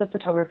ask the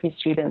photography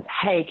students,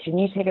 hey, can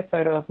you take a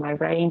photo of my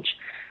range,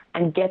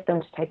 and get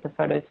them to take the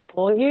photos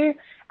for you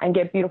and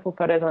get beautiful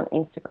photos on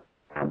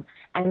Instagram.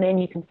 And then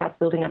you can start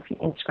building up your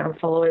Instagram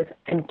followers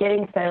and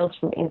getting sales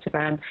from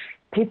Instagram.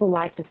 people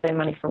like to spend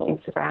money from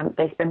Instagram.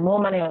 They spend more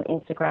money on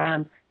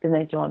Instagram than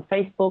they do on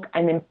Facebook.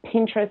 And then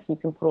Pinterest, you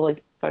can put all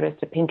these photos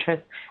to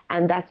Pinterest,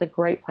 and that's a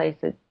great place.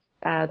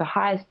 The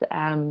highest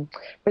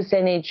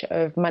percentage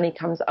of money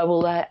comes,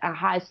 the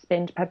highest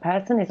spend per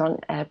person is on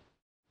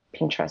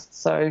Pinterest.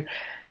 So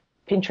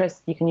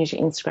Pinterest, you can use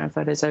your Instagram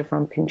photos over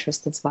on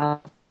Pinterest as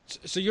well.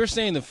 So you're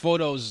saying the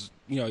photos,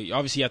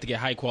 obviously you have to get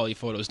high quality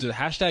photos. Do the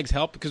hashtags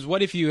help? Because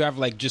what if you have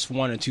like just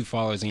 1 or 2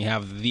 followers and you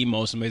have the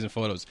most amazing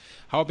photos?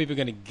 How are people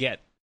going to get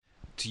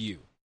to you?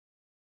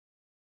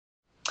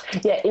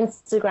 Yeah,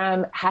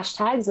 Instagram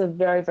hashtags are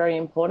very, very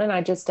important.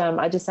 I just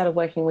started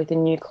working with a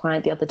new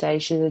client the other day.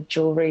 She's a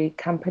jewelry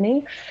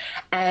company,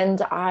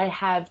 and I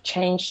have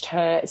changed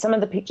her. Some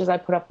of the pictures I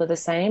put up were the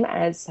same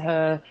as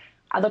her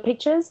other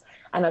pictures,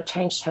 and I've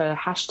changed her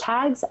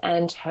hashtags,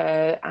 and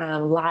her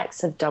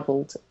likes have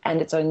doubled.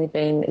 And it's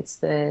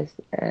the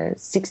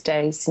 6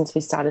 days since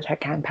we started her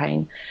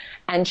campaign,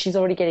 and she's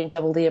already getting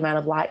double the amount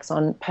of likes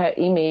on per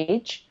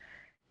image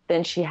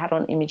than she had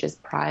on images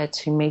prior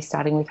to me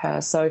starting with her.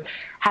 So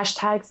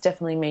hashtags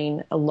definitely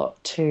mean a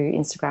lot to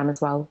Instagram as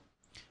well.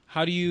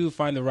 How do you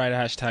find the right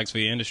hashtags for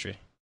your industry?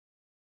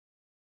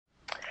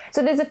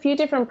 So there's a few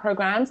different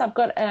programs. I've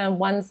got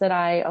ones that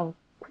I'll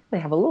quickly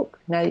have a look.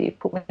 Now you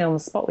put me on the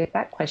spot with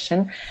that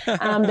question.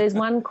 There's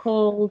one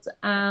called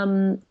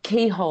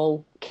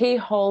Keyhole.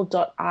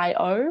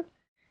 Keyhole.io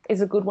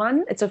is a good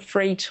one. It's a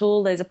free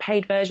tool. There's a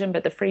paid version,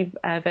 but the free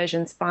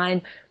version's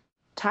fine.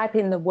 Type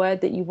in the word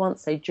that you want,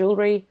 say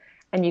jewelry,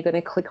 and you're going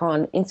to click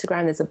on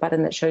Instagram. There's a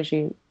button that shows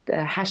you the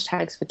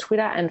hashtags for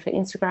Twitter, and for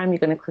Instagram, you're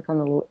going to click on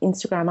the little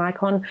Instagram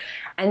icon.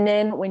 And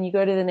then when you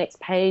go to the next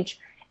page,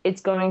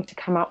 it's going to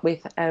come up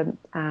with a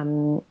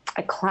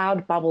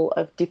cloud bubble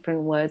of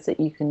different words that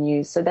you can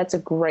use. So that's a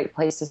great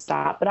place to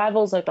start. But I've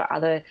also got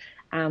other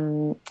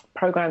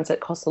programs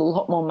that cost a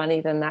lot more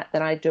money than that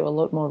I do a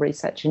lot more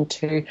research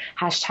into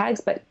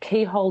hashtags. But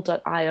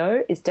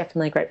Keyhole.io is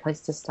definitely a great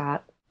place to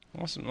start.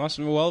 Awesome.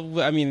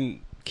 Well, I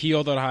mean,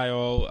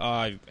 Keyhole.io,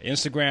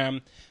 Instagram,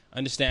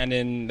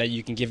 understanding that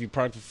you can give your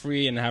product for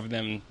free and have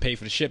them pay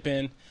for the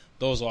shipping.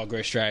 Those are all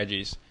great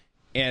strategies.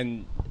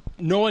 And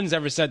no one's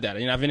ever said that.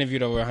 I've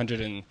interviewed over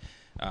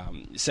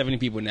 170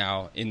 people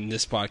now in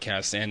this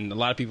podcast, and a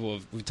lot of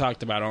people we've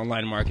talked about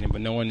online marketing,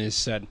 but no one has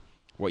said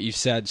what you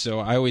said.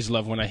 So I always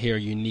love when I hear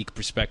a unique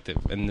perspective,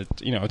 and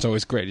it's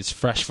always great. It's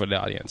fresh for the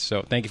audience.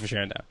 So thank you for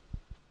sharing that.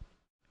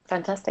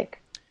 Fantastic.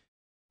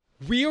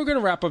 We are going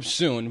to wrap up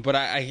soon, but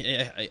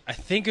I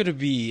think it would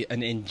be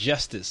an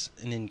injustice,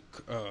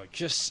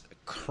 just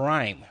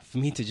crime for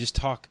me to just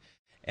talk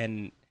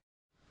and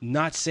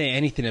not say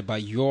anything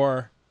about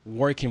your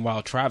working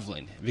while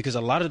traveling, because a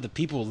lot of the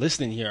people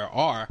listening here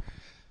are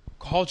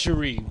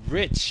culturally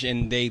rich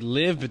and they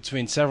live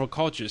between several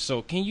cultures.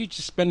 So can you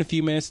just spend a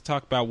few minutes to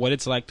talk about what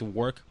it's like to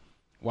work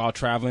while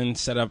traveling,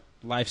 set up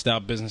lifestyle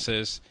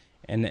businesses,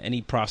 and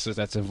any process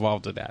that's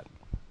involved with that?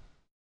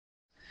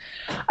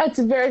 It's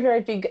a very,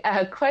 very big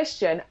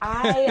question.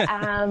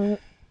 I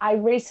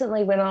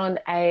recently went on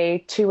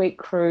a 2-week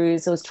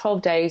cruise. It was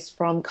 12 days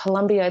from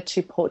Colombia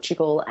to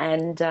Portugal,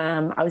 and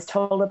I was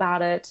told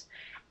about it,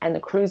 and the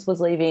cruise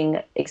was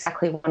leaving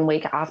exactly 1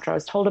 week after I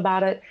was told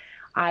about it.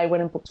 I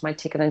went and booked my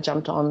ticket and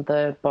jumped on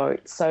the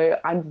boat. So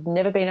I've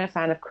never been a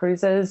fan of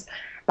cruises,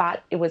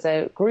 but it was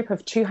a group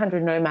of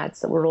 200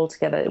 nomads that were all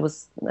together. It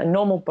was a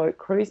normal boat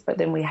cruise, but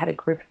then we had a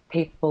group of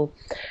people.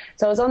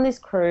 So I was on this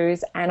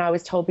cruise, and I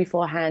was told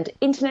beforehand,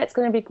 internet's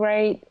going to be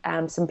great.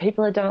 Some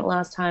people had done it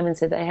last time and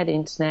said they had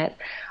internet.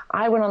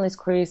 I went on this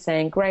cruise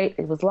saying, great.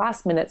 It was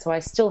last minute, so I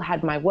still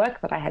had my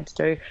work that I had to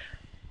do.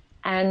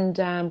 And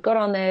got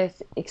on there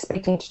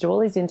expecting to do all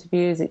these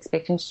interviews,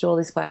 expecting to do all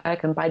this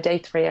work. And by day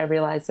 3, I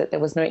realized that there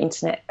was no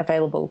internet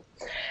available.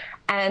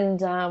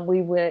 And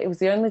it was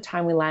the only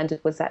time we landed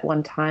was that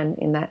one time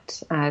in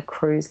that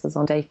cruise was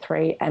on day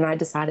 3. And I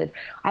decided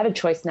I have a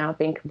choice now. I've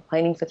been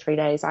complaining for 3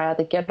 days. I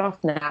either get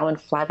off now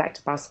and fly back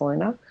to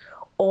Barcelona,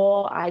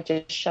 or I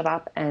just shut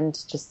up and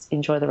just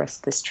enjoy the rest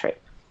of this trip.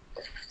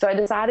 So I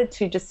decided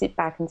to just sit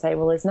back and say,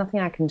 well, there's nothing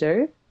I can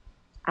do.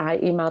 I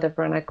emailed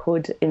everyone I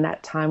could in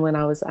that time when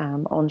I was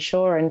on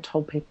shore and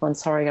told people, I'm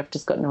sorry, I've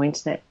just got no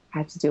internet. I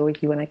have to deal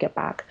with you when I get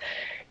back.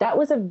 That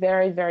was a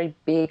very, very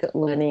big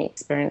learning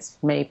experience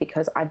for me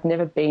because I've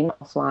never been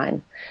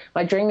offline.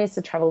 My dream is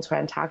to travel to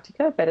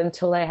Antarctica, but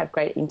until they have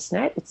great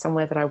internet, it's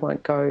somewhere that I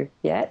won't go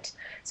yet.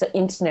 So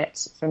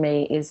internet for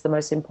me is the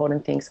most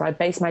important thing. So I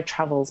base my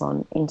travels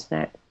on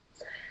internet.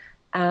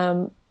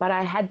 But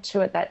I had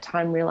to at that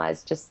time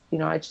realize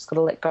I just got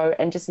to let go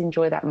and just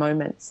enjoy that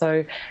moment.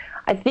 So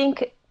I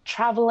think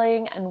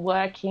traveling and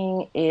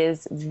working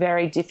is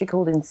very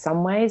difficult in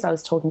some ways. I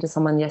was talking to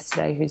someone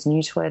yesterday who's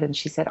new to it, and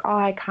she said,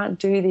 I can't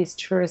do this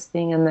tourist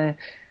thing and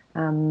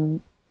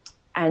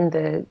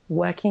the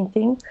working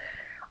thing.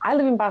 I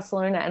live in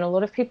Barcelona, and a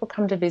lot of people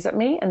come to visit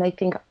me, and they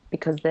think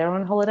because they're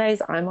on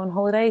holidays, I'm on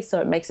holidays. So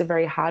it makes it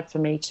very hard for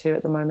me to,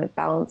 at the moment,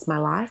 balance my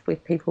life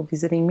with people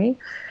visiting me.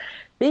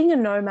 Being a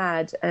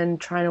nomad and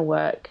trying to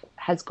work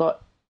has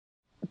got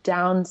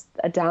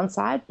a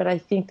downside, but I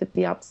think that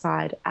the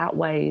upside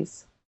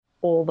outweighs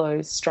all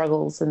those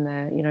struggles and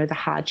the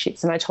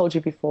hardships. And I told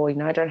you before,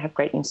 I don't have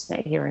great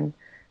internet here in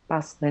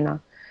Barcelona.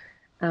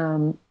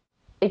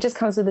 It just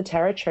comes with the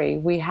territory.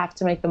 We have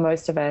to make the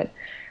most of it.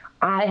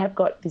 I have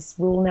got this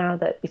rule now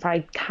that if I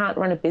can't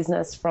run a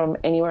business from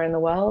anywhere in the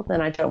world, then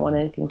I don't want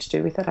anything to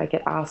do with it. I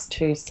get asked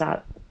to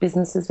start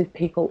businesses with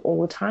people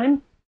all the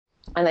time,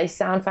 and they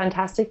sound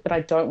fantastic, but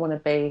I don't want to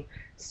be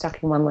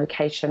stuck in one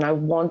location. I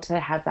want to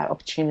have that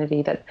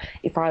opportunity that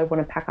if I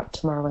want to pack up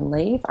tomorrow and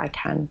leave, I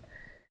can.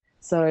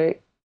 So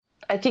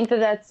I think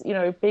that's,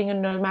 being a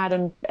nomad,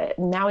 and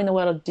now in the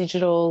world of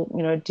digital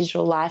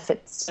life,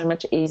 it's so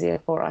much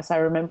easier for us. I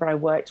remember I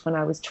worked when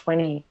I was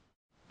 20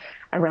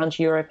 around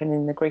Europe and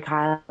in the Greek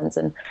islands,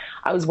 and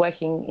I was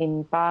working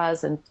in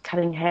bars and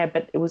cutting hair,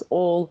 but it was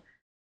all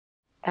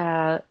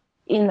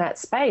in that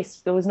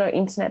space. There was no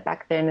internet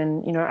back then,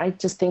 and I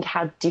just think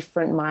how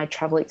different my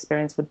travel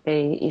experience would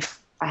be if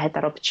I had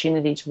that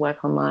opportunity to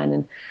work online.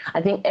 And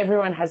I think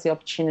everyone has the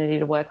opportunity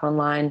to work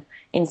online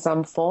in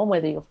some form,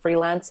 whether you're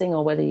freelancing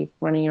or whether you're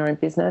running your own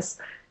business.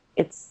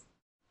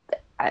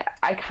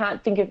 I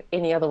can't think of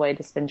any other way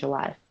to spend your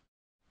life.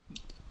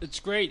 It's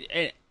great.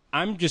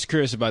 I'm just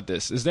curious about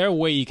this. Is there a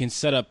way you can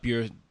set up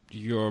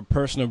your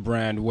personal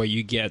brand where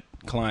you get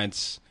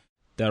clients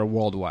that are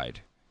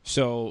worldwide?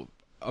 So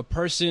a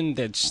person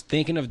that's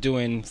thinking of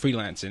doing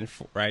freelancing,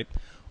 right,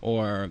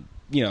 or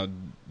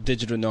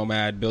digital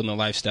nomad, building a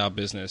lifestyle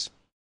business,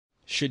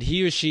 should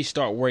he or she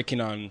start working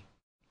on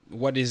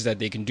what is that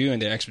they can do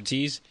and their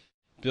expertise,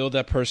 build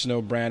that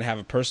personal brand, have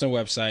a personal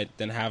website,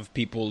 then have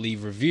people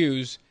leave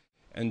reviews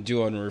and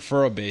do on a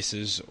referral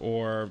basis?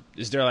 Or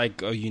is there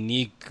like a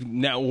unique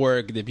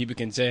network that people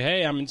can say,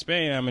 hey, I'm in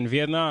Spain, I'm in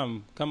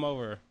Vietnam, come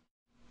over?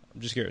 I'm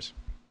just curious.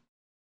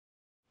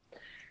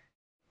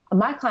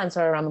 My clients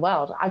are around the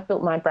world. I've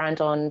built my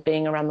brand on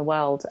being around the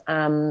world.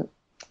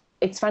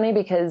 It's funny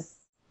because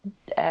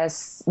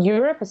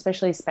Europe,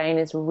 especially Spain,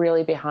 is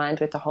really behind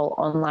with the whole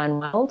online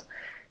world.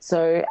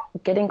 So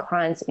getting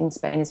clients in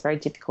Spain is very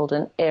difficult,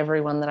 and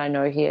everyone that I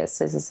know here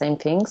says the same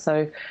thing.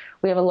 So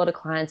we have a lot of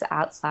clients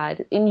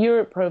outside. In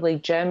Europe, probably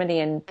Germany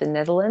and the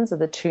Netherlands are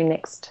the two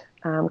next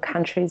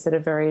countries that are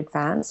very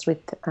advanced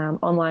with the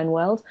online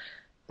world.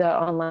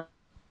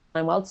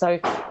 So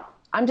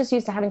I'm just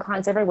used to having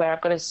clients everywhere.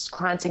 I've got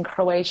clients in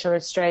Croatia,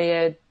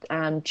 Australia,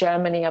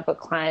 Germany. I've got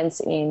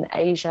clients in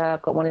Asia.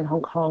 I've got one in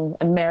Hong Kong,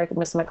 America.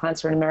 Most of my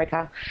clients are in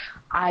America.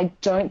 I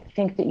don't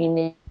think that you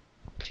need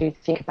to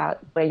think about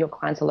where your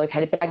clients are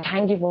located, but I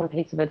can give one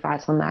piece of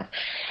advice on that.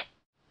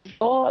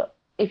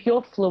 If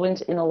you're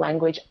fluent in a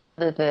language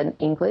other than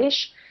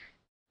English,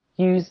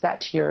 use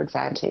that to your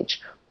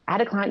advantage. I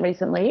had a client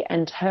recently,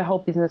 and her whole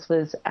business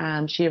was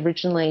she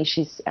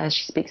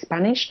speaks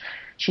Spanish.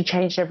 She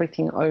changed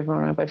everything over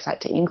on her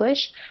website to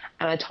English,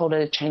 and I told her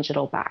to change it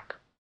all back.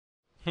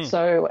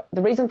 So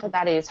the reason for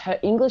that is her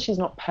English is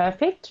not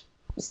perfect,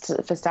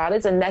 for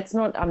starters, and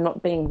I'm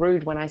not being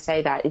rude when I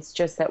say that. It's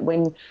just that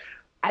when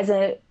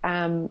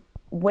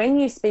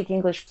you speak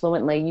English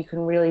fluently, you can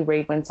really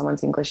read when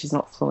someone's English is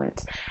not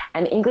fluent.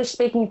 And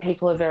English-speaking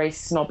people are very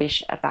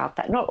snobbish about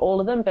that. Not all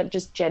of them, but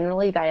just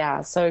generally they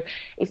are. So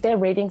if they're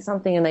reading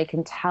something and they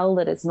can tell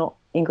that it's not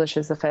English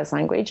as the first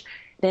language,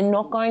 they're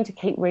not going to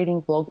keep reading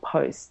blog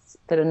posts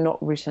that are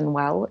not written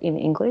well in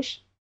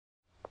English.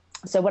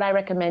 So what I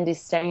recommend is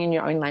staying in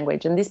your own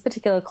language. And this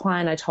particular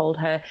client, I told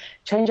her,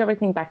 change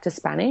everything back to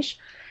Spanish.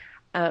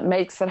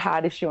 Makes it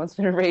hard if she wants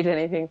me to read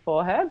anything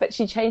for her, but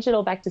she changed it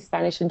all back to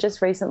Spanish. And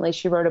just recently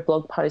she wrote a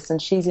blog post,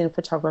 and she's in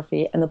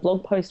photography, and the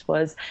blog post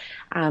was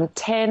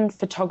 10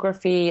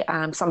 photography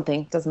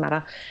something, doesn't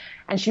matter.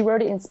 And she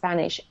wrote it in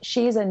Spanish.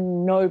 She is a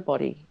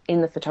nobody in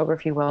the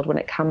photography world when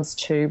it comes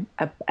to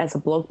as a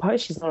blog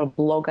post. She's not a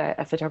blogger,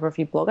 a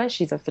photography blogger.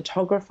 She's a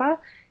photographer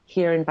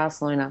here in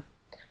Barcelona.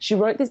 She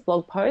wrote this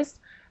blog post.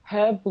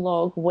 Her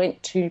blog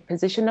went to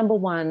position number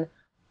 1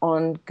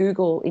 on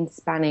Google in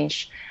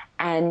Spanish,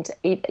 and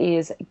it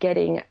is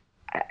getting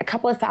a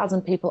couple of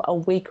thousand people a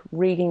week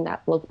reading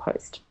that blog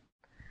post.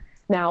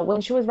 Now,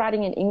 when she was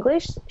writing in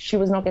English, she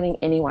was not getting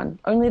anyone,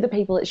 only the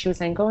people that she was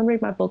saying, go and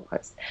read my blog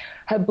post.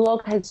 Her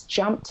blog has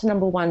jumped to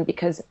number 1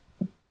 because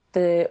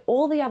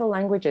all the other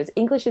languages,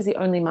 English is the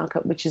only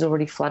market which is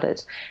already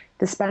flooded.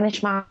 The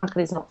Spanish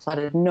market is not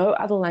flooded. No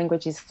other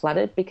language is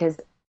flooded because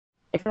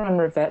everyone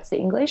reverts to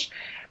English.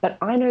 But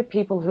I know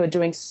people who are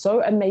doing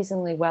so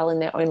amazingly well in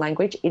their own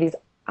language. It is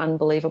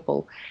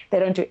unbelievable. They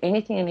don't do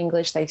anything in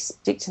English. They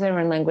stick to their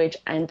own language,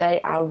 and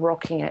they are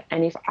rocking it.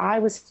 And if I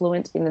was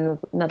fluent in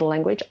another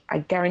language, I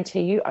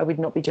guarantee you I would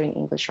not be doing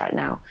English right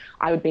now.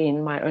 I would be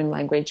in my own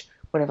language,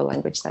 whatever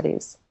language that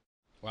is.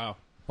 Wow.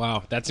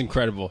 That's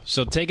incredible.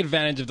 So take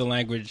advantage of the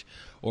language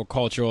or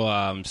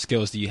cultural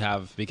skills that you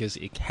have, because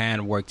it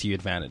can work to your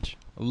advantage.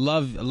 I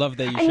love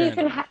that you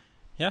share.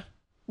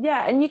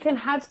 Yeah, and you can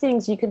have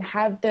things. You can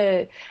have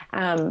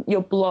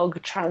your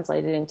blog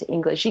translated into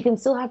English. You can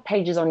still have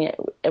pages on your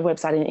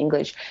website in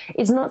English.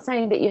 It's not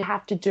saying that you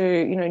have to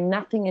do,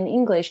 nothing in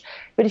English,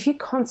 but if you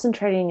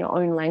concentrate in your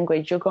own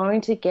language, you've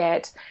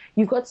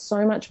got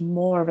so much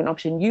more of an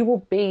option. You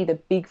will be the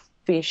big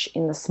fish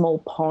in the small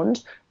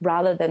pond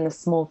rather than the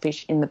small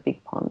fish in the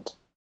big pond.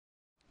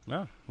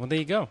 Oh, well, there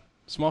you go.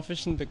 Small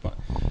fish in the big pond.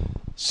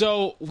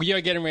 So we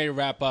are getting ready to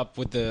wrap up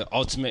with the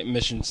ultimate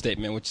mission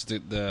statement, which is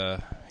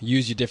the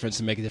use your difference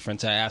to make a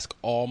difference. I ask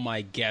all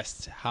my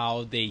guests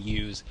how they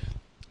use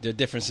their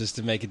differences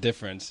to make a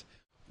difference.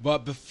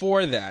 But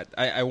before that,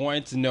 I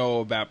wanted to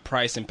know about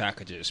price and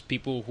packages.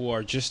 People who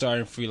are just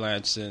starting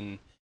freelance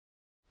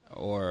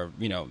or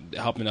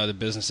helping other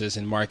businesses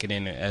in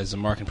marketing as a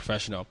marketing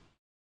professional.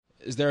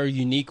 Is there a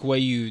unique way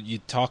you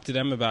talk to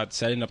them about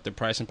setting up their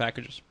price and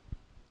packages?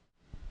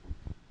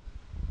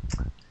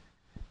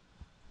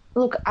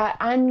 Look,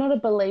 I'm not a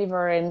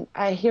believer in,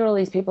 I hear all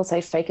these people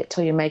say fake it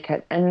till you make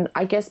it. And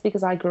I guess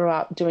because I grew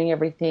up doing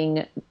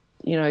everything,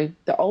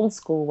 the old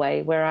school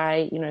way where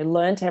I,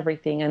 learned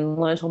everything and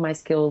learned all my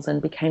skills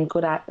and became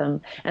good at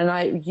them.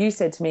 And you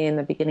said to me in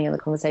the beginning of the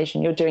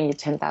conversation, you're doing your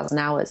 10,000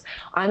 hours.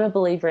 I'm a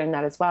believer in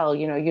that as well.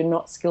 You're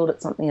not skilled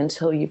at something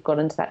until you've got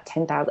into that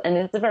 10,000. And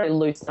it's a very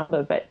loose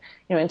number, but,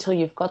 until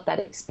you've got that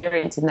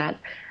experience in that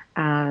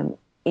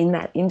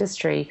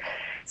industry.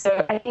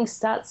 So I think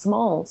start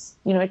small,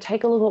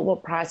 take a look at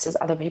what prices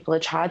other people are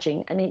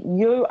charging. And if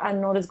you are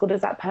not as good as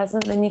that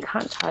person, then you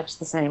can't charge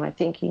the same. I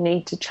think you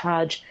need to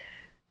charge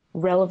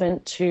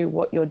relevant to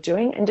what you're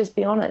doing and just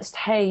be honest.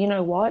 Hey, you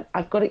know what?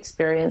 I've got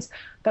experience,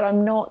 but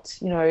I'm not,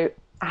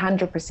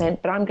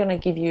 100%, but I'm going to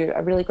give you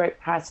a really great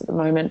price at the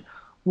moment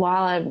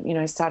while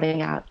I'm,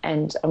 starting out,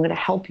 and I'm going to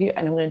help you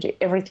and I'm going to do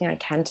everything I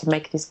can to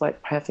make this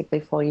work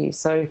perfectly for you.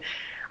 So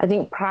I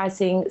think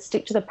pricing,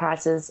 stick to the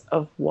prices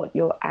of what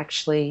you're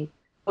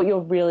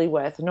really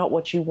worth, not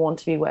what you want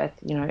to be worth,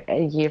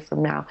 a year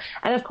from now.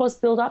 And of course,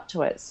 build up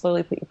to it.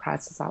 Slowly put your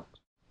prices up.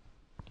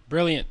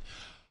 Brilliant.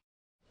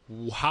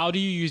 How do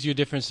you use your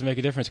difference to make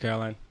a difference,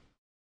 Caroline?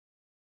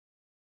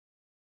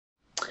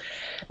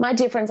 My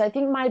difference, I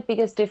think my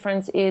biggest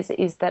difference is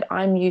that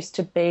I'm used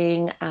to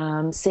being,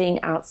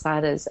 seeing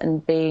outsiders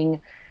and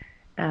being,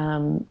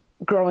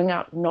 growing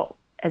up not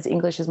as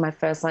English as my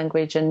first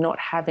language and not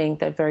having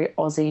the very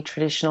Aussie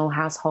traditional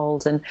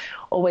household and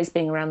always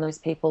being around those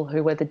people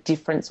who were the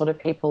different sort of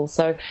people.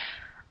 So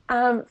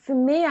for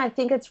me, I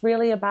think it's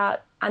really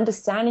about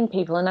understanding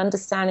people and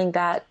understanding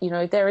that,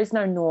 there is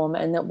no norm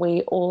and that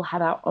we all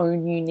have our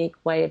own unique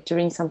way of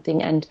doing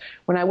something. And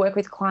when I work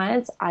with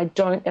clients, I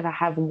don't ever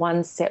have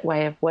one set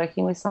way of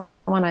working with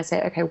someone. I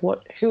say, okay,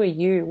 who are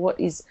you? What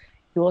is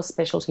your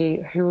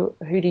specialty? Who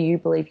do you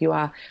believe you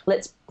are?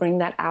 Let's bring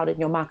that out in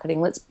your marketing.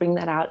 Let's bring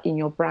that out in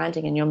your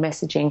branding and your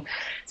messaging.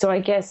 So I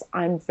guess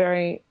I'm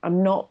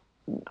not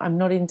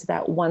into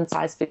that one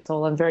size fits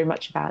all. I'm very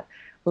much about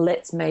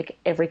let's make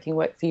everything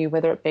work for you,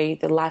 whether it be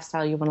the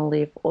lifestyle you want to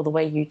live or the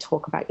way you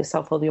talk about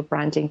yourself or your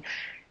branding.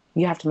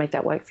 You have to make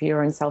that work for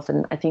your own self.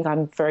 And I think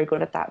I'm very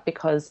good at that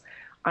because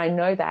I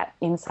know that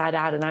inside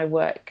out, and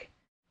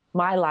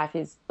my life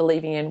is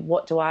believing in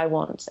what do I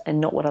want and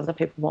not what other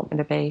people want me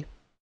to be.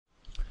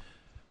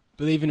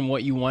 Believe in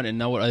what you want and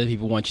not what other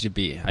people want you to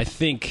be. I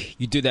think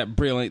you do that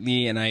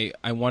brilliantly, and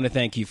I want to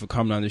thank you for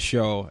coming on the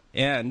show.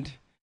 And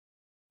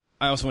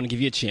I also want to give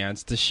you a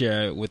chance to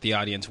share with the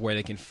audience where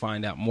they can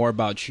find out more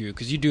about you,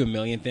 because you do a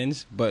million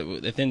things,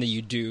 but the thing that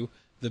you do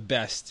the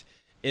best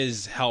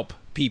is help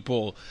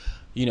people,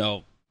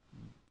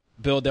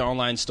 build their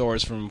online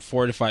stores from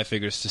 4 to 5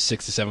 figures to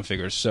 6 to 7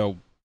 figures. So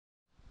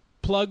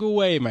plug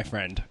away, my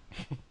friend.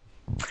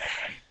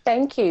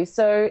 Thank you.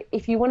 So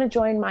if you want to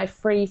join my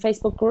free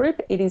Facebook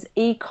group, it is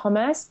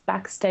e-commerce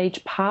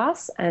Backstage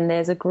Pass, and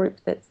there's a group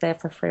that's there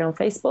for free on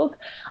Facebook.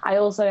 I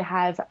also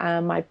have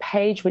my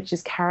page, which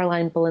is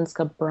Caroline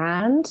Balinska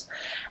Brand,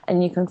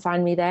 and you can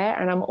find me there.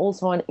 And I'm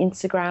also on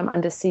Instagram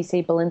under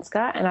CC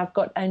Balinska, and I've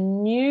got a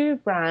new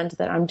brand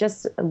that I'm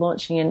just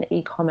launching an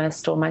e-commerce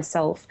store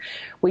myself,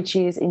 which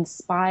is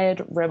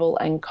Inspired Rebel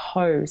 &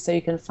 Co. So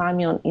you can find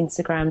me on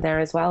Instagram there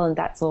as well, and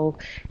that's all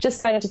just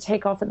starting to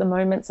take off at the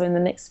moment. So in the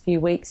next few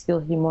weeks,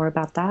 you'll hear more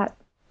about that.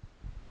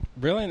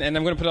 Brilliant. And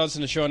I'm going to put all this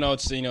in the show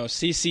notes.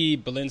 CC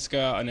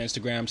Balinska on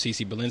Instagram,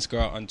 CC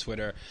Balinska on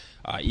Twitter,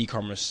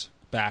 e-commerce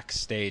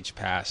Backstage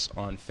Pass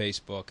on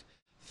Facebook.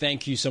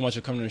 Thank you so much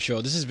for coming on the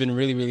show. This has been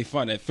really, really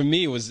fun. For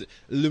me, it was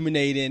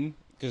illuminating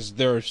because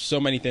there are so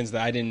many things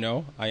that I didn't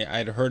know.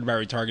 I'd heard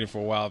about retargeting for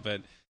a while,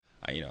 but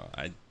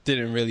I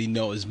didn't really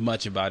know as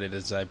much about it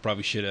as I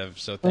probably should have.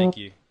 So thank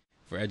you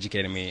for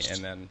educating me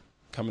and then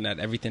coming at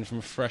everything from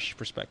a fresh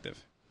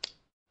perspective.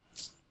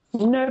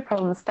 No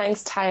problems.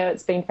 Thanks, Tayo.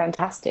 It's been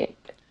fantastic.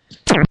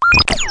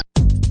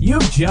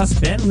 You've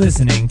just been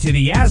listening to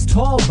the As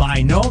Told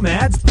by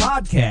Nomads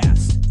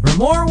podcast. For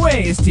more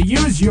ways to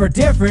use your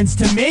difference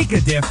to make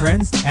a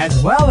difference,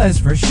 as well as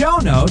for show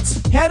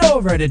notes, head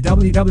over to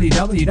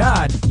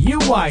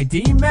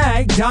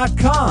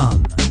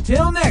www.uydmag.com.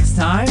 Till next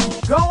time,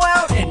 go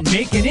out and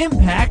make an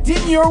impact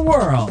in your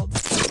world.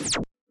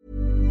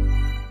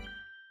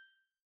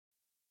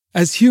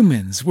 As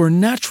humans, we're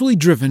naturally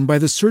driven by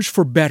the search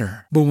for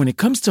better. But when it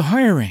comes to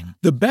hiring,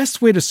 the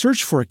best way to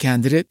search for a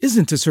candidate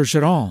isn't to search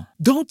at all.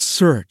 Don't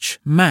search,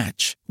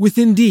 match with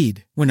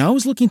Indeed. When I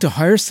was looking to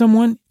hire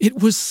someone,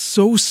 it was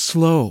so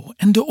slow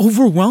and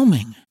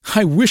overwhelming.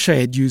 I wish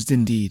I had used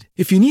Indeed.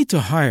 If you need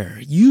to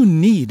hire, you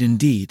need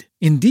Indeed.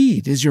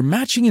 Indeed is your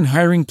matching and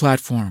hiring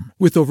platform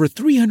with over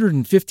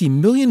 350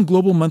 million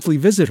global monthly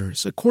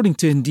visitors, according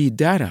to Indeed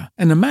data,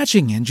 and a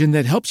matching engine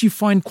that helps you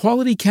find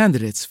quality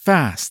candidates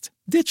fast.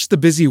 Ditch the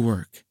busy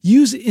work.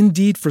 Use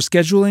Indeed for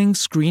scheduling,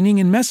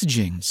 screening, and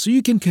messaging so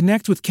you can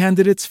connect with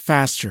candidates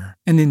faster.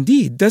 And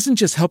Indeed doesn't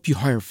just help you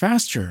hire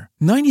faster.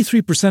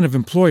 93% of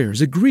employers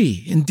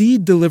agree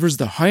Indeed delivers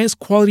the highest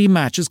quality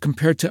matches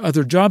compared to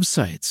other job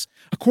sites,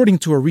 according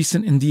to a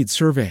recent Indeed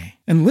survey.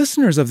 And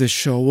listeners of this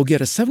show will get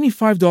a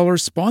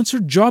 $75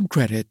 sponsored job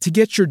credit to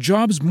get your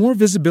jobs more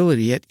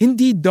visibility at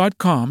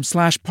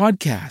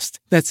Indeed.com/podcast.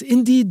 That's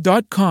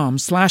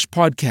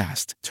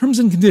Indeed.com/podcast. Terms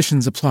and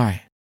conditions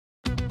apply.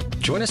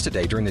 Join us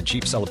today during the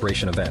Jeep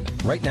Celebration event.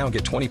 Right now,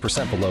 get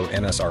 20% below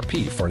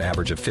MSRP for an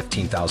average of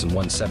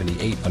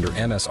 $15,178 under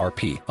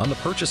MSRP on the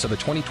purchase of a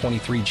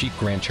 2023 Jeep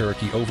Grand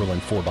Cherokee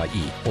Overland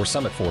 4xE or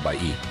Summit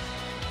 4xE.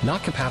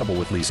 Not compatible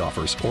with lease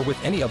offers or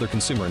with any other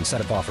consumer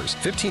incentive offers.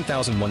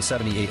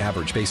 $15,178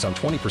 average based on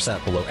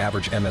 20% below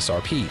average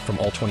MSRP from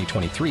all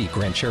 2023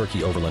 Grand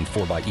Cherokee Overland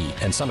 4xE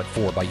and Summit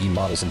 4xE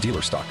models in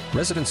dealer stock.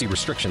 Residency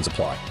restrictions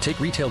apply.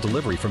 Take retail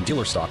delivery from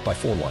dealer stock by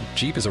 4/1.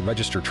 Jeep is a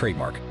registered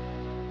trademark.